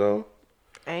names though.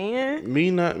 And me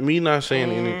not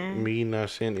saying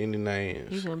any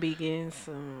names. You gonna be getting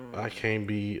some. I can't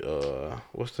be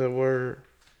what's that word?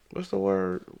 What's the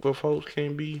word where folks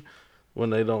can't be when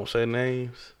they don't say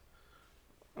names?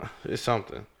 It's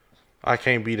something. I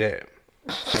can't be that.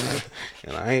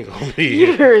 And I ain't gonna be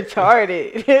You it.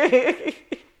 retarded.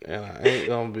 And I ain't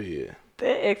gonna be it.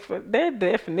 That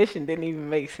definition didn't even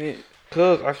make sense.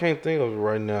 Cause I can't think of it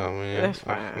right now, man. That's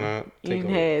fine. You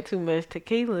had too much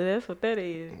tequila. That's what that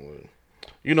is.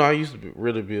 I used to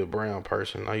really be a brown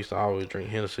person. I used to always drink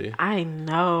Hennessy. I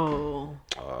know.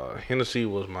 Hennessy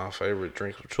was my favorite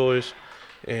drink of choice,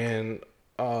 and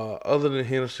other than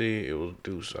Hennessy, it was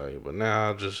Douce. But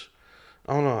now I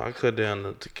don't know. I cut down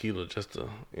the tequila just to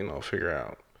figure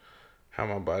out how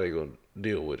my body gonna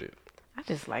deal with it. I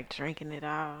just like drinking it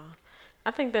all.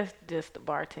 I think that's just the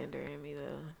bartender in me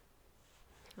though.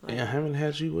 I haven't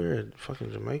had you wear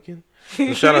fucking Jamaican.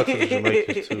 So shout out to the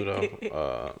Jamaicans too,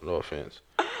 though. No offense.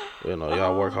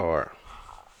 Y'all work hard.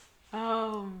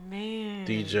 Oh man.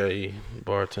 DJ,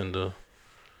 bartender,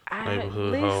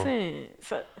 neighborhood hoe.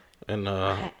 So, and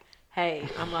hey,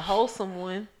 I'm a wholesome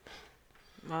one,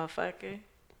 motherfucker.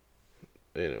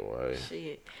 Anyway.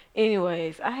 Shit.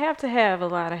 Anyways, I have to have a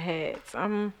lot of hats.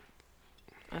 I'm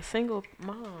a single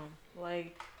mom.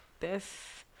 Like that's.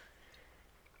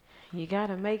 You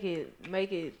gotta make it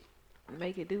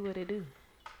do what it do.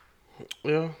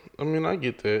 Yeah, I mean, I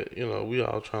get that. We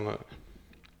all trying to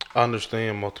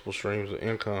understand multiple streams of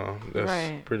income. That's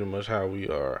right. Pretty much how we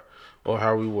are, or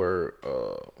how we were.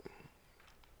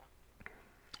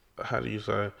 How do you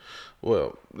say?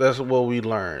 Well, that's what we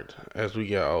learned as we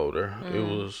got older. It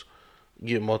was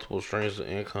get multiple streams of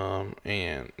income,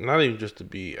 and not even just to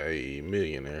be a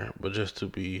millionaire, but just to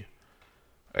be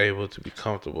able to be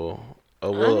comfortable.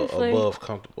 Above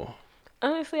comfortable.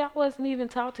 Honestly, I wasn't even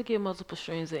taught to get multiple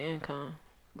streams of income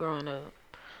growing up.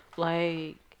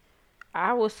 Like,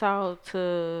 I was taught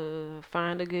to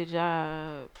find a good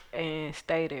job and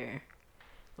stay there.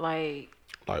 Like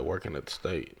working at the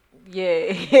state.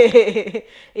 Yeah,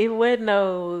 it wasn't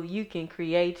no you can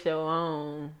create your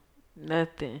own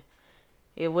nothing.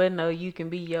 It wasn't no you can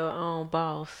be your own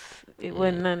boss. It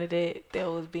wasn't Mm. none of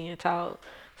that was being taught.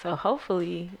 So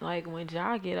hopefully, like when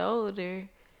y'all get older,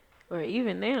 or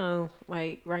even now,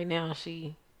 like right now,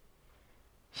 she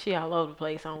all over the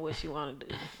place on what she want to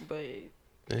do. But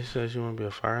They said you want to be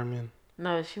a fireman.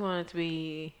 no, she wanted to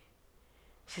be.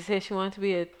 She said she wanted to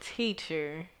be a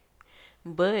teacher,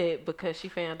 but because she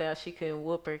found out she couldn't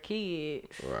whoop her kids,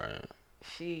 Right.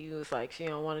 she was like she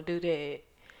don't want to do that.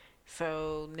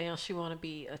 So now she want to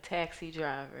be a taxi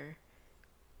driver,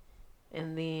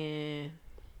 and then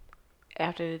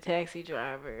after the taxi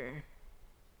driver,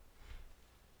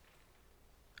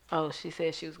 oh, she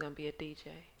said she was gonna be a DJ.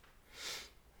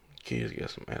 Kids got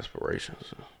some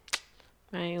aspirations.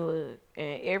 Man, look,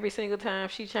 and every single time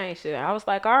she changed it, I was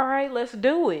like, all right, let's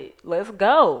do it. Let's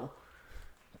go.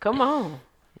 Come on.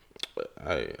 But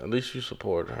hey, at least you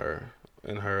supported her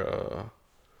in her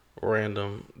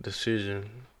random decision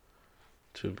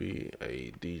to be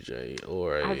a DJ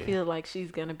or I a. feel like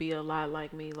she's gonna be a lot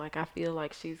like me. Like I feel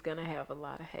like she's gonna have a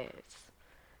lot of hats.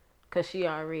 Cause she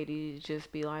already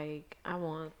just be like, I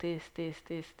want this, this,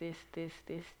 this, this, this,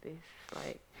 this, this.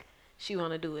 Like she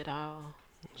wanna do it all.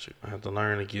 She gonna have to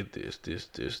learn to get this. She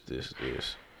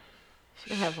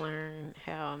gonna have learned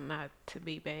how not to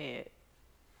be bad.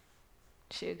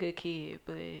 She a good kid,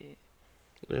 but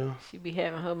Yeah. she be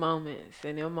having her moments,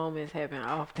 and them moments happen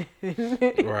often.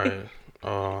 Right.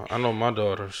 I know my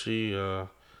daughter. She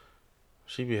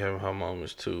be having her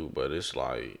moments too, but it's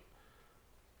like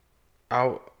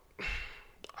I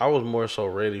I was more so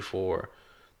ready for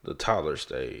the toddler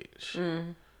stage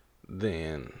Mm.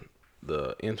 than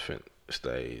the infant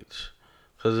stage,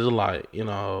 cause it's like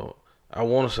I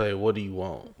want to say what do you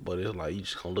want, but it's like you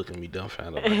just gonna look at me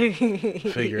dumbfounded like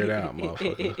figure it out,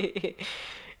 motherfucker.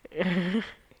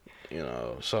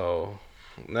 So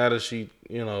now that she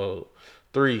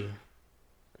 3,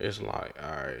 it's like all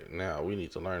right, now we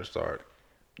need to learn to start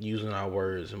using our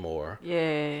words more,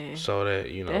 Yeah, so that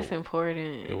that's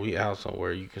important. if we out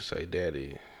somewhere, you can say,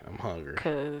 "Daddy, I'm hungry."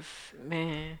 Cause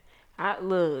man, I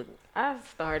look, I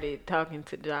started talking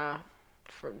to Ja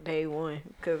from day one.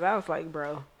 Cause I was like,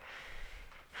 bro,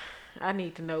 I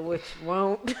need to know what you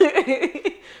want,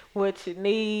 what you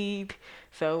need.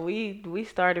 So we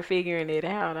started figuring it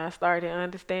out. I started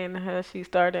understanding her. She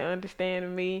started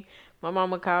understanding me. My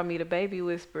mama called me the baby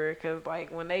whisperer because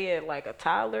like when they at like a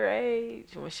toddler age,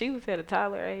 when she was at a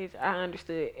toddler age, I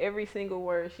understood every single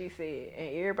word she said,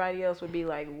 and everybody else would be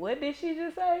like, "What did she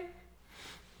just say?"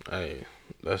 Hey,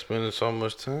 that's spending so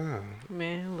much time.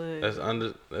 Man, look, That's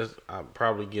I'm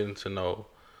probably getting to know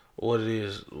what it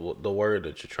is, the word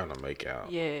that you're trying to make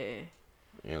out. yeah,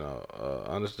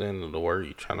 Understanding the word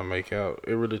you're trying to make out.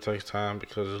 It really takes time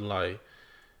because it's like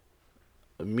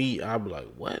me, I'd be like,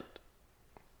 "What?"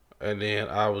 And then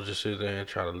I would just sit there and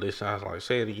try to listen. I was like,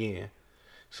 "Say it again,"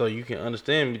 so you can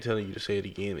understand me telling you to say it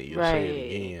again, and you'll say it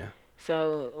right. again.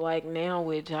 So like now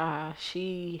with Ja,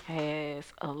 she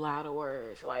has a lot of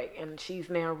words. Like, and she's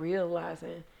now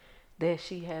realizing that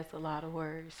she has a lot of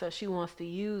words. So she wants to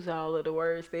use all of the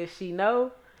words that she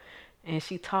know, and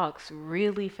she talks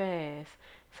really fast.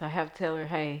 So I have to tell her,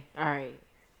 hey, all right,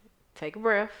 take a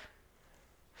breath,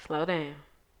 slow down,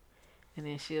 and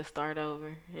then she'll start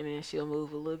over, and then she'll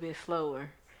move a little bit slower.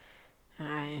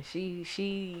 And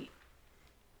she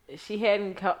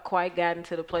hadn't quite gotten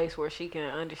to the place where she can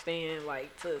understand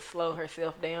like to slow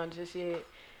herself down just yet.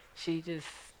 She just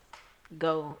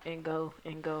go and go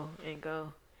and go and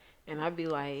go, and I'd be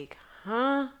like,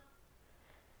 huh?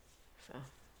 So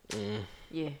Mm.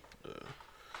 yeah,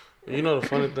 The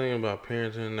funny thing about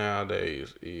parenting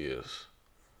nowadays is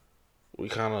we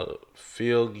kind of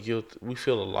feel guilty. We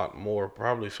feel a lot more,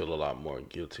 probably feel a lot more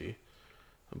guilty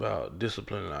about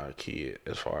disciplining our kid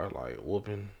as far as like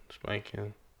whooping,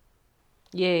 spanking.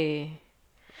 yeah.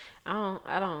 I don't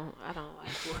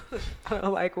like I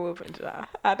don't like whooping job.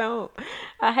 I don't.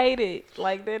 I hate it.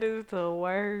 Like that is the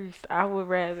worst. I would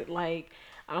rather like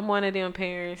I'm one of them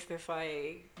parents that's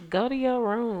like go to your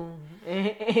room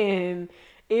and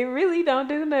it really don't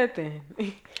do nothing.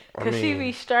 I Cause she be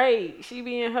mean, straight. She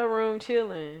be in her room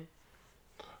chilling.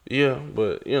 yeah,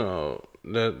 but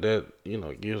that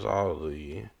gives all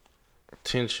the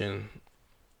tension,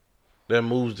 that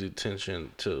moves the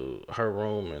tension to her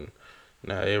room, and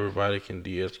now everybody can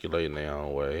de-escalate in their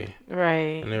own way,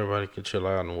 Right. and everybody can chill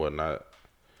out and whatnot.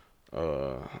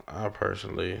 I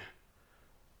personally,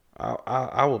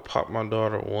 I would pop my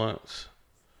daughter once,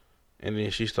 and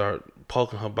then she start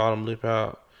poking her bottom lip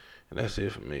out, and that's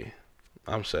it for me.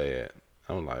 I'm sad.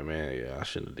 I'm like, man, yeah, I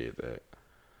shouldn't have did that.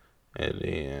 and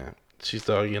then she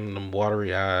started getting them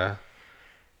watery eye,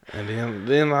 and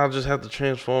then I just have to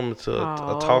transform into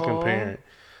a talking Oh, parent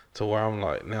to where I'm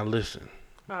like, now listen,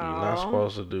 you're not oh.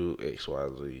 supposed to do X, Y,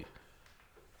 Z.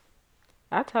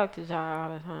 I talk to Jai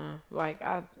all the time. Like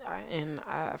and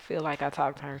I feel like I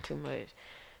talk to her too much.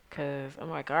 Cause I'm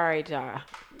like, all right, Jai,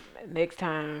 next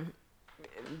time,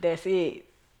 that's it.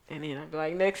 And then I'd be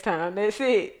like, next time, that's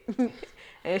it.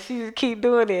 And she just keep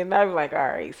doing it, and I'd be like, all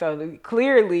right. So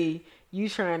clearly, you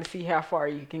trying to see how far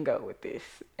you can go with this,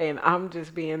 and I'm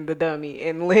just being the dummy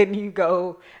and letting you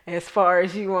go as far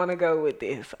as you want to go with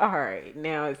this. All right,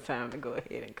 now it's time to go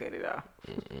ahead and cut it off.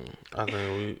 I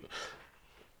think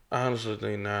I honestly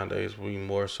think nowadays we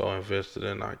more so invested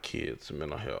in our kids'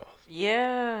 mental health.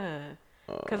 Yeah,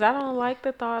 cause I Uh, don't like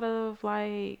the thought of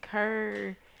like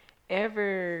her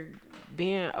ever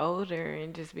being older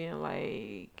and just being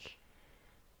like,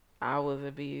 I was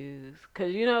abused.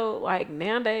 Cause like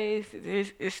nowadays,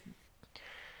 it's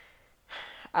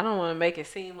I don't want to make it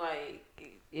seem like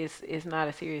it's not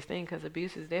a serious thing, cause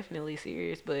abuse is definitely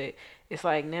serious. But it's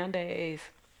like nowadays,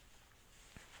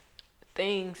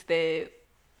 things that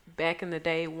back in the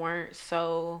day weren't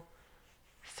so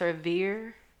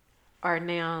severe are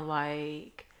now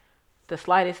like the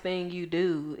slightest thing you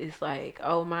do is like,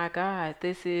 oh my God,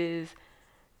 this is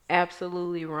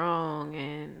absolutely wrong,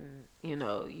 and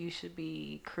you should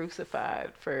be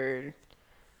crucified for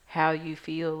how you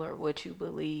feel or what you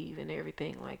believe and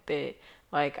everything like that.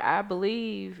 Like, I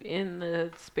believe in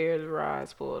the spare the rod,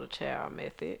 spoil the child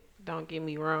method. Don't get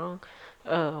me wrong.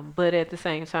 But at the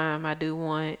same time, I do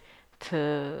want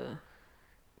to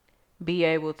be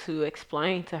able to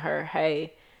explain to her,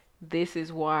 hey, this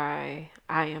is why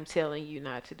I am telling you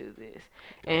not to do this.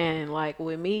 And like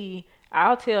with me,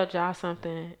 I'll tell Ja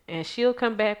something and she'll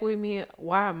come back with me,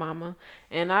 why, mama?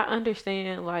 And I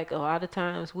understand like a lot of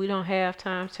times we don't have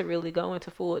time to really go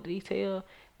into full detail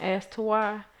as to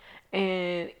why.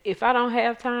 And if I don't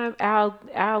have time, I'll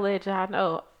let y'all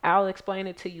know. I'll explain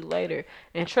it to you later.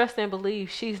 And trust and believe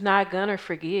she's not gonna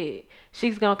forget.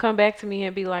 She's gonna come back to me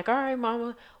and be like, all right,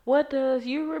 mama, what does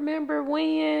you remember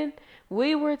when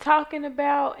we were talking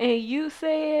about and you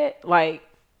said, like,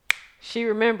 she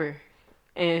remember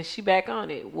and she back on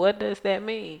it. What does that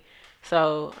mean?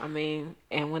 So, I mean,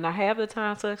 and when I have the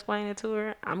time to explain it to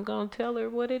her, I'm going to tell her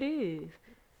what it is.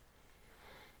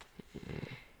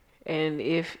 And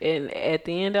at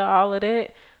the end of all of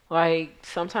that, like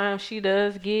sometimes she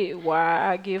does get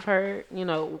why I give her,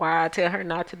 why I tell her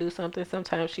not to do something.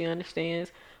 Sometimes she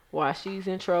understands why she's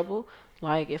in trouble.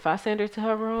 Like if I send her to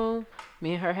her room,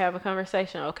 me and her have a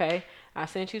conversation. Okay, I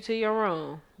sent you to your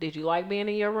room. Did you like being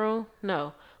in your room?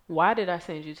 No. Why did I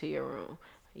send you to your room?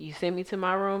 You sent me to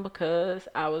my room because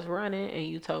I was running and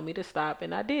you told me to stop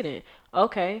and I didn't.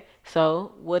 Okay,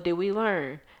 so what did we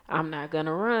learn? I'm not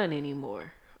gonna run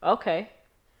anymore. Okay,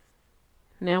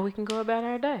 now we can go about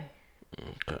our day.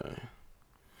 okay.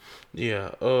 Yeah.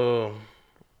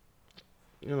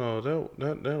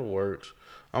 That works.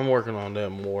 I'm working on that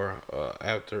more.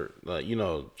 After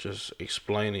just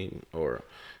explaining or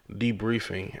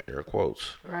debriefing air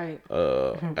quotes. Right.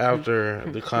 After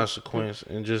the consequence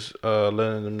and just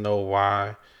letting them know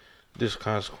why this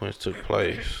consequence took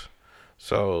place.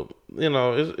 So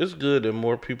it's good that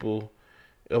more people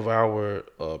of our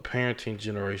parenting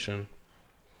generation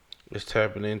is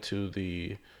tapping into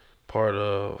the part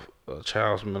of a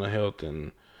child's mental health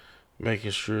and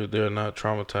making sure they're not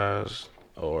traumatized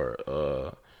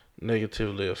or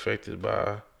negatively affected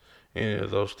by any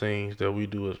of those things that we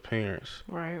do as parents.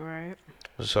 Right, right.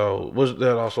 So,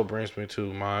 that also brings me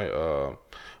to my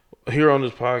here on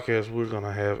this podcast, we're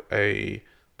gonna have a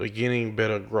beginning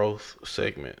better growth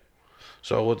segment.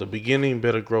 So, what the beginning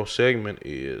better growth segment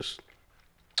is,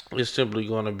 it's simply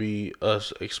gonna be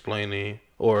us explaining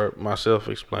or myself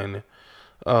explaining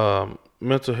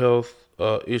mental health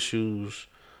issues,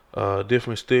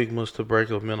 different stigmas to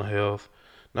break up mental health.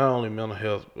 Not only mental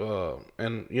health,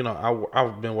 and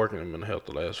I've been working in mental health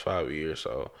the last 5 years,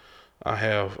 so I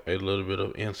have a little bit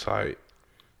of insight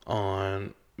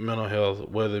on mental health,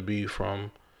 um,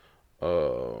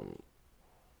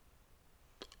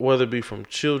 whether it be from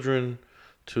children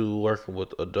to working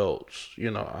with adults.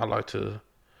 I like to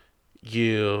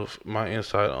give my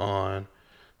insight on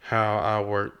how I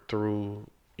work through,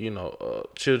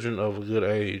 children of a good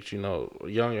age, a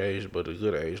young age, but a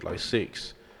good age, like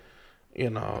 6.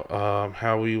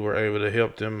 How we were able to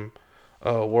help them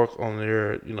work on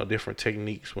their, different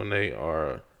techniques when they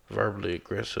are verbally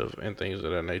aggressive and things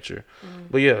of that nature.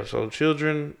 Mm. But yeah, so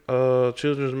children's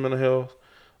mental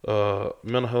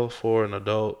health for an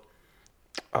adult.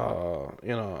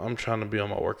 I'm trying to be on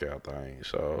my workout thing,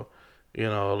 so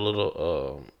a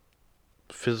little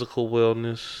physical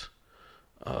wellness,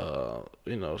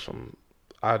 some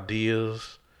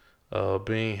ideas,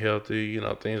 being healthy,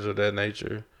 things of that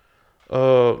nature.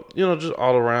 Just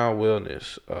all around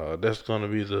wellness. That's gonna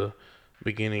be the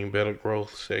beginning better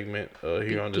growth segment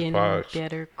here on this Beginning podcast.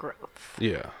 better growth.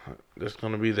 Yeah, that's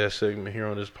gonna be that segment here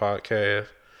on this podcast.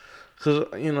 Cause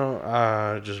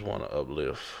I just want to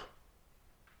uplift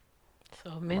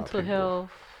So my mental people,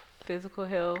 health, physical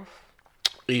health,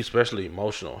 especially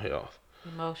emotional health.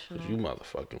 Cause you emotional.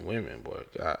 motherfucking women, boy,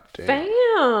 god damn,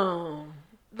 Fam,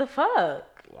 the fuck?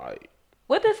 like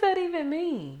What does that even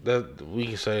mean? that we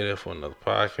can say that for another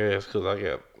podcast. Cause I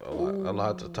got a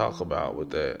lot to talk Ooh. about with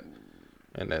that,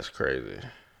 and that's crazy.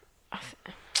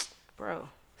 Bro,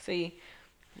 see,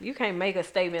 you can't make a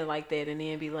statement like that and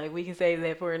then be like, we can save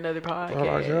that for another But I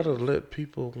podcast. gotta let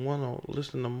people wanna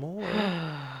listen to more.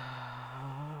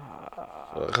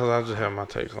 Cause I just have my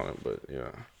take on it, but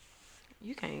yeah.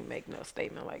 You can't make no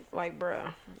statement like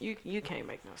bruh. You can't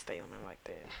make no statement like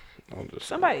that. I'm just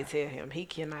Somebody tell him he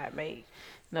cannot make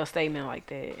no statement like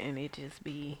that and it just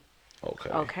be okay.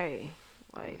 okay.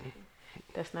 Like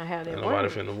that's not how Ain't that nobody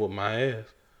works. finna whoop my ass.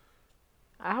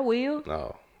 I will.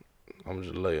 No, I'm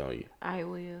just lay on you. I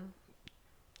will.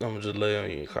 I'm just lay on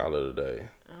you and call it a day.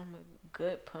 I'm a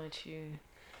gut punch you.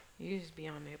 You just be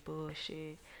on that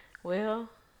bullshit. Well,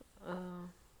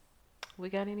 we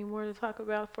got any more to talk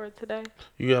about for today?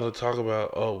 You gotta talk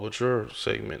about what your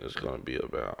segment is gonna be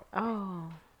about.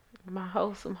 Oh, my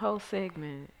wholesome hoe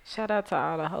segment. Shout out to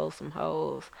all the wholesome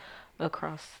hoes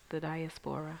across the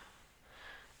diaspora.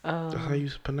 That's how you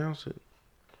pronounce it.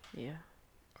 Yeah.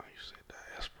 Oh, you said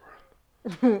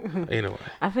diaspora. Anyway,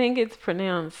 I think it's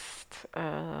pronounced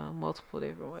multiple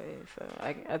different ways. So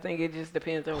I think it just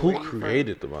depends on who where you're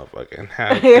created the motherfucker and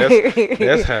how?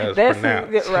 That's how it's That's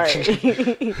pronounced. right.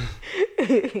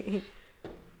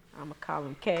 I'ma call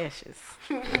him Cassius.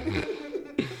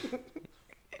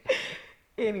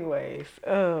 Anyways,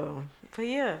 but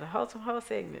yeah, the wholesome hoe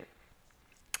segment.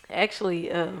 Actually,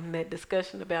 that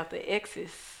discussion about the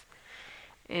exes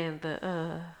and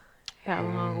the how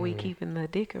long we keeping the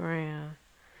dick around.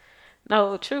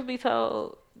 No, truth be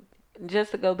told,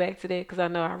 just to go back to that, because I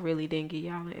know I really didn't give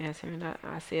y'all an answer, and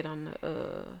I said on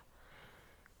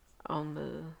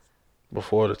the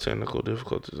Before the technical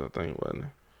difficulties, I think, wasn't it?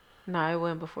 no, it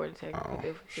wasn't before the technical Oh.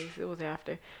 difficulties. It was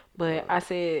after. But I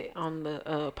said on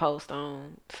the post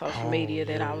on social media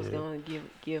that I was yeah. gonna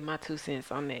give my 2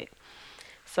 cents on that.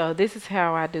 So this is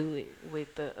how I do it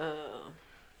with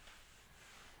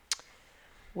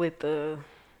the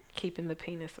keeping the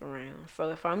penis around.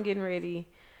 So if I'm getting ready,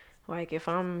 like if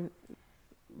I'm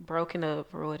broken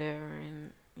up or whatever,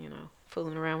 and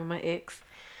fooling around with my ex,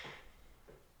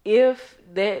 if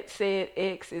that said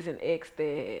ex is an ex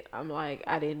that I'm like,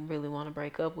 I didn't really want to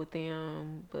break up with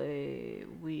them, but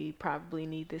we probably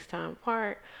need this time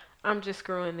apart, I'm just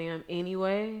screwing them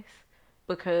anyways,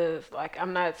 because like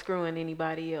I'm not screwing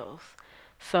anybody else.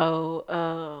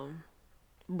 So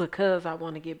because I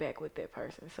want to get back with that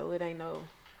person, so it ain't no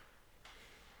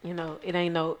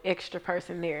extra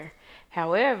person there.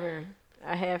 However,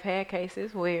 I have had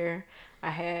cases where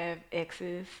I have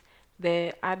exes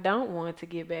that I don't want to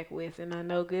get back with, and I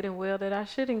know good and well that I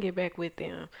shouldn't get back with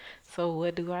them. So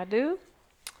what do?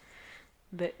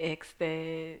 The ex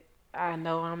that I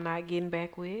know I'm not getting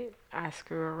back with, I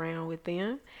screw around with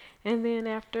them. And then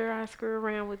after I screw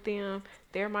around with them,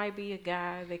 there might be a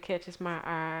guy that catches my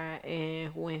eye,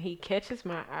 and when he catches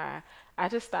my eye, I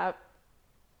just stop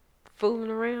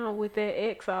fooling around with that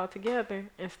ex altogether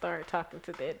and start talking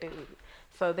to that dude.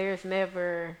 So there's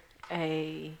never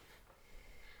a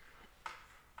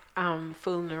I'm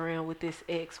fooling around with this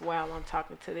ex while I'm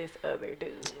talking to this other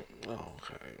dude. Oh,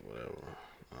 okay, whatever.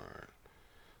 All right,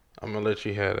 I'm gonna let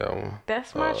you have that one.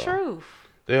 That's my truth.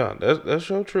 Yeah, that's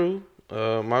your truth.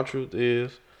 My truth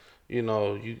is,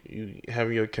 you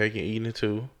having your cake and eating it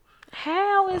too.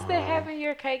 How is that having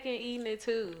your cake and eating it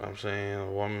too? I'm saying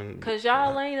a woman. Cause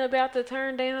y'all ain't about to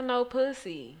turn down no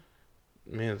pussy.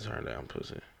 Men turn down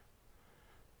pussy.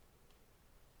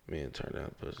 Men turn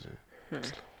down pussy.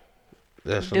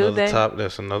 That's Do another they? top.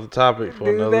 That's another topic for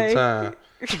Do another they? time.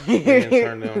 Men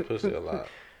turn down pussy a lot.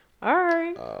 All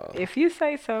right. Uh, If you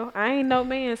say so. I ain't no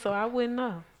man, so I wouldn't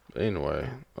know. Anyway,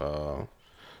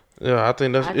 yeah, I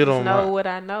think that's I it just on know my. what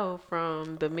I know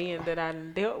from the men that I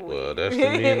done dealt with. Well, that's the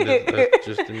men. That's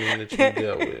just the men that you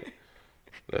dealt with.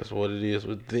 That's what it is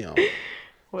with them.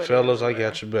 Fellas, I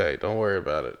got your back. Don't worry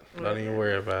about it. Don't even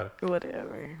worry about it.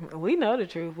 Whatever. We know the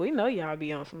truth. We know y'all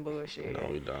be on some bullshit. No,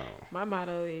 we don't. My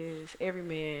motto is every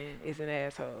man is an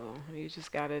asshole. You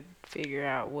just gotta figure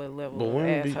out what level But of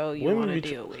asshole you want to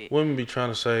deal with. Women be trying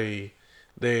to say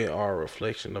they are a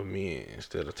reflection of men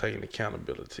instead of taking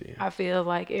accountability. I feel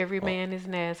like every man is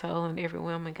an asshole and every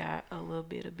woman got a little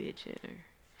bit of bitch in her.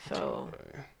 So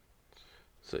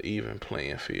it's an even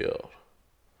playing field.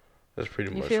 That's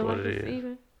pretty much feel what like it it's is.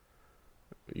 even?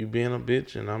 You being a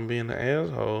bitch and I'm being an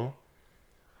asshole,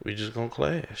 we just gonna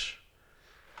clash.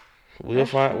 We'll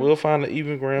find the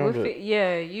even ground.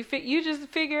 You just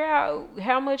figure out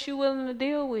how much you willing to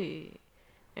deal with,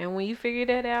 and when you figure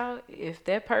that out, if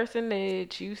that person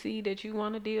that you see that you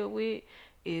want to deal with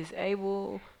is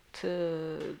able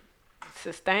to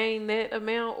sustain that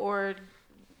amount or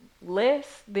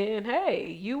less, then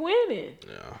hey, you winning.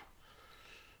 Yeah,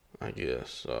 I guess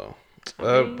so.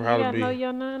 You gotta know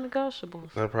your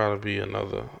non-negotiables. That'd probably be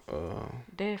another.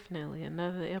 Definitely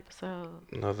another episode.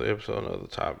 Another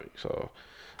topic. So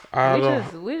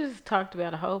we just talked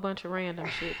about a whole bunch of random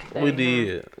shit today. We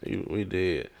did. We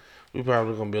did. We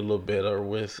probably gonna be a little better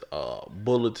with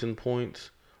bulletin points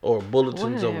or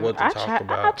bulletins of what to talk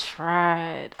about. I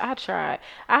tried.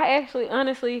 I actually,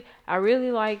 honestly, I really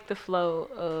like the flow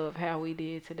of how we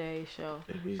did today's show.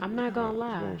 I'm not gonna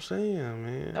lie. That's what I'm saying,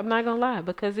 man. I'm not gonna lie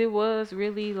because it was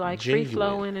really like free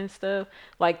flowing and stuff.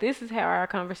 Like this is how our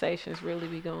conversations really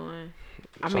be going.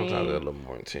 Sometimes they're a little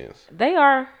more intense. They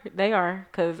are,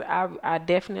 because I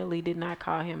definitely did not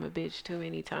call him a bitch too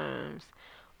many times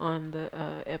on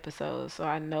the episode, so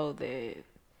I know that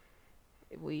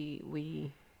we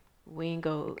ain't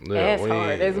go as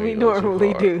hard as we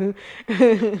normally do.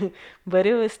 But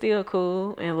it was still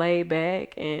cool and laid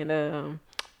back, and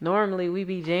normally we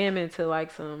be jamming to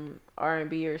like some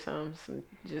R&B or something,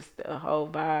 just a whole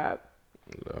vibe.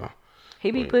 No, he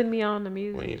be putting me on the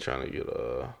music. We ain't trying to get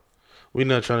we're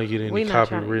not trying to get any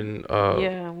copywritten.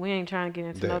 Yeah, we ain't trying to get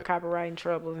into no copywriting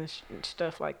troubles and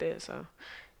stuff like that. So,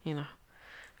 you know.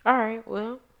 All right,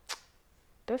 well,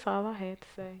 that's all I had to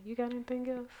say. You got anything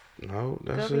else? No,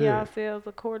 that's it. Cover yourselves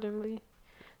accordingly.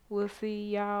 We'll see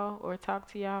y'all or talk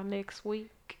to y'all next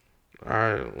week. All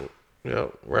right.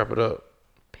 Yep. Wrap it up.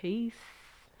 Peace.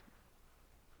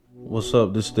 What's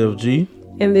up? This is Steph G.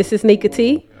 And this is Nika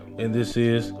T. And this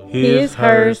is His,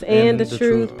 Hers, and the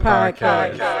Truth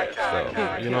podcast.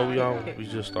 So, we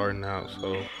just starting out,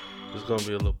 so it's gonna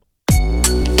be a little.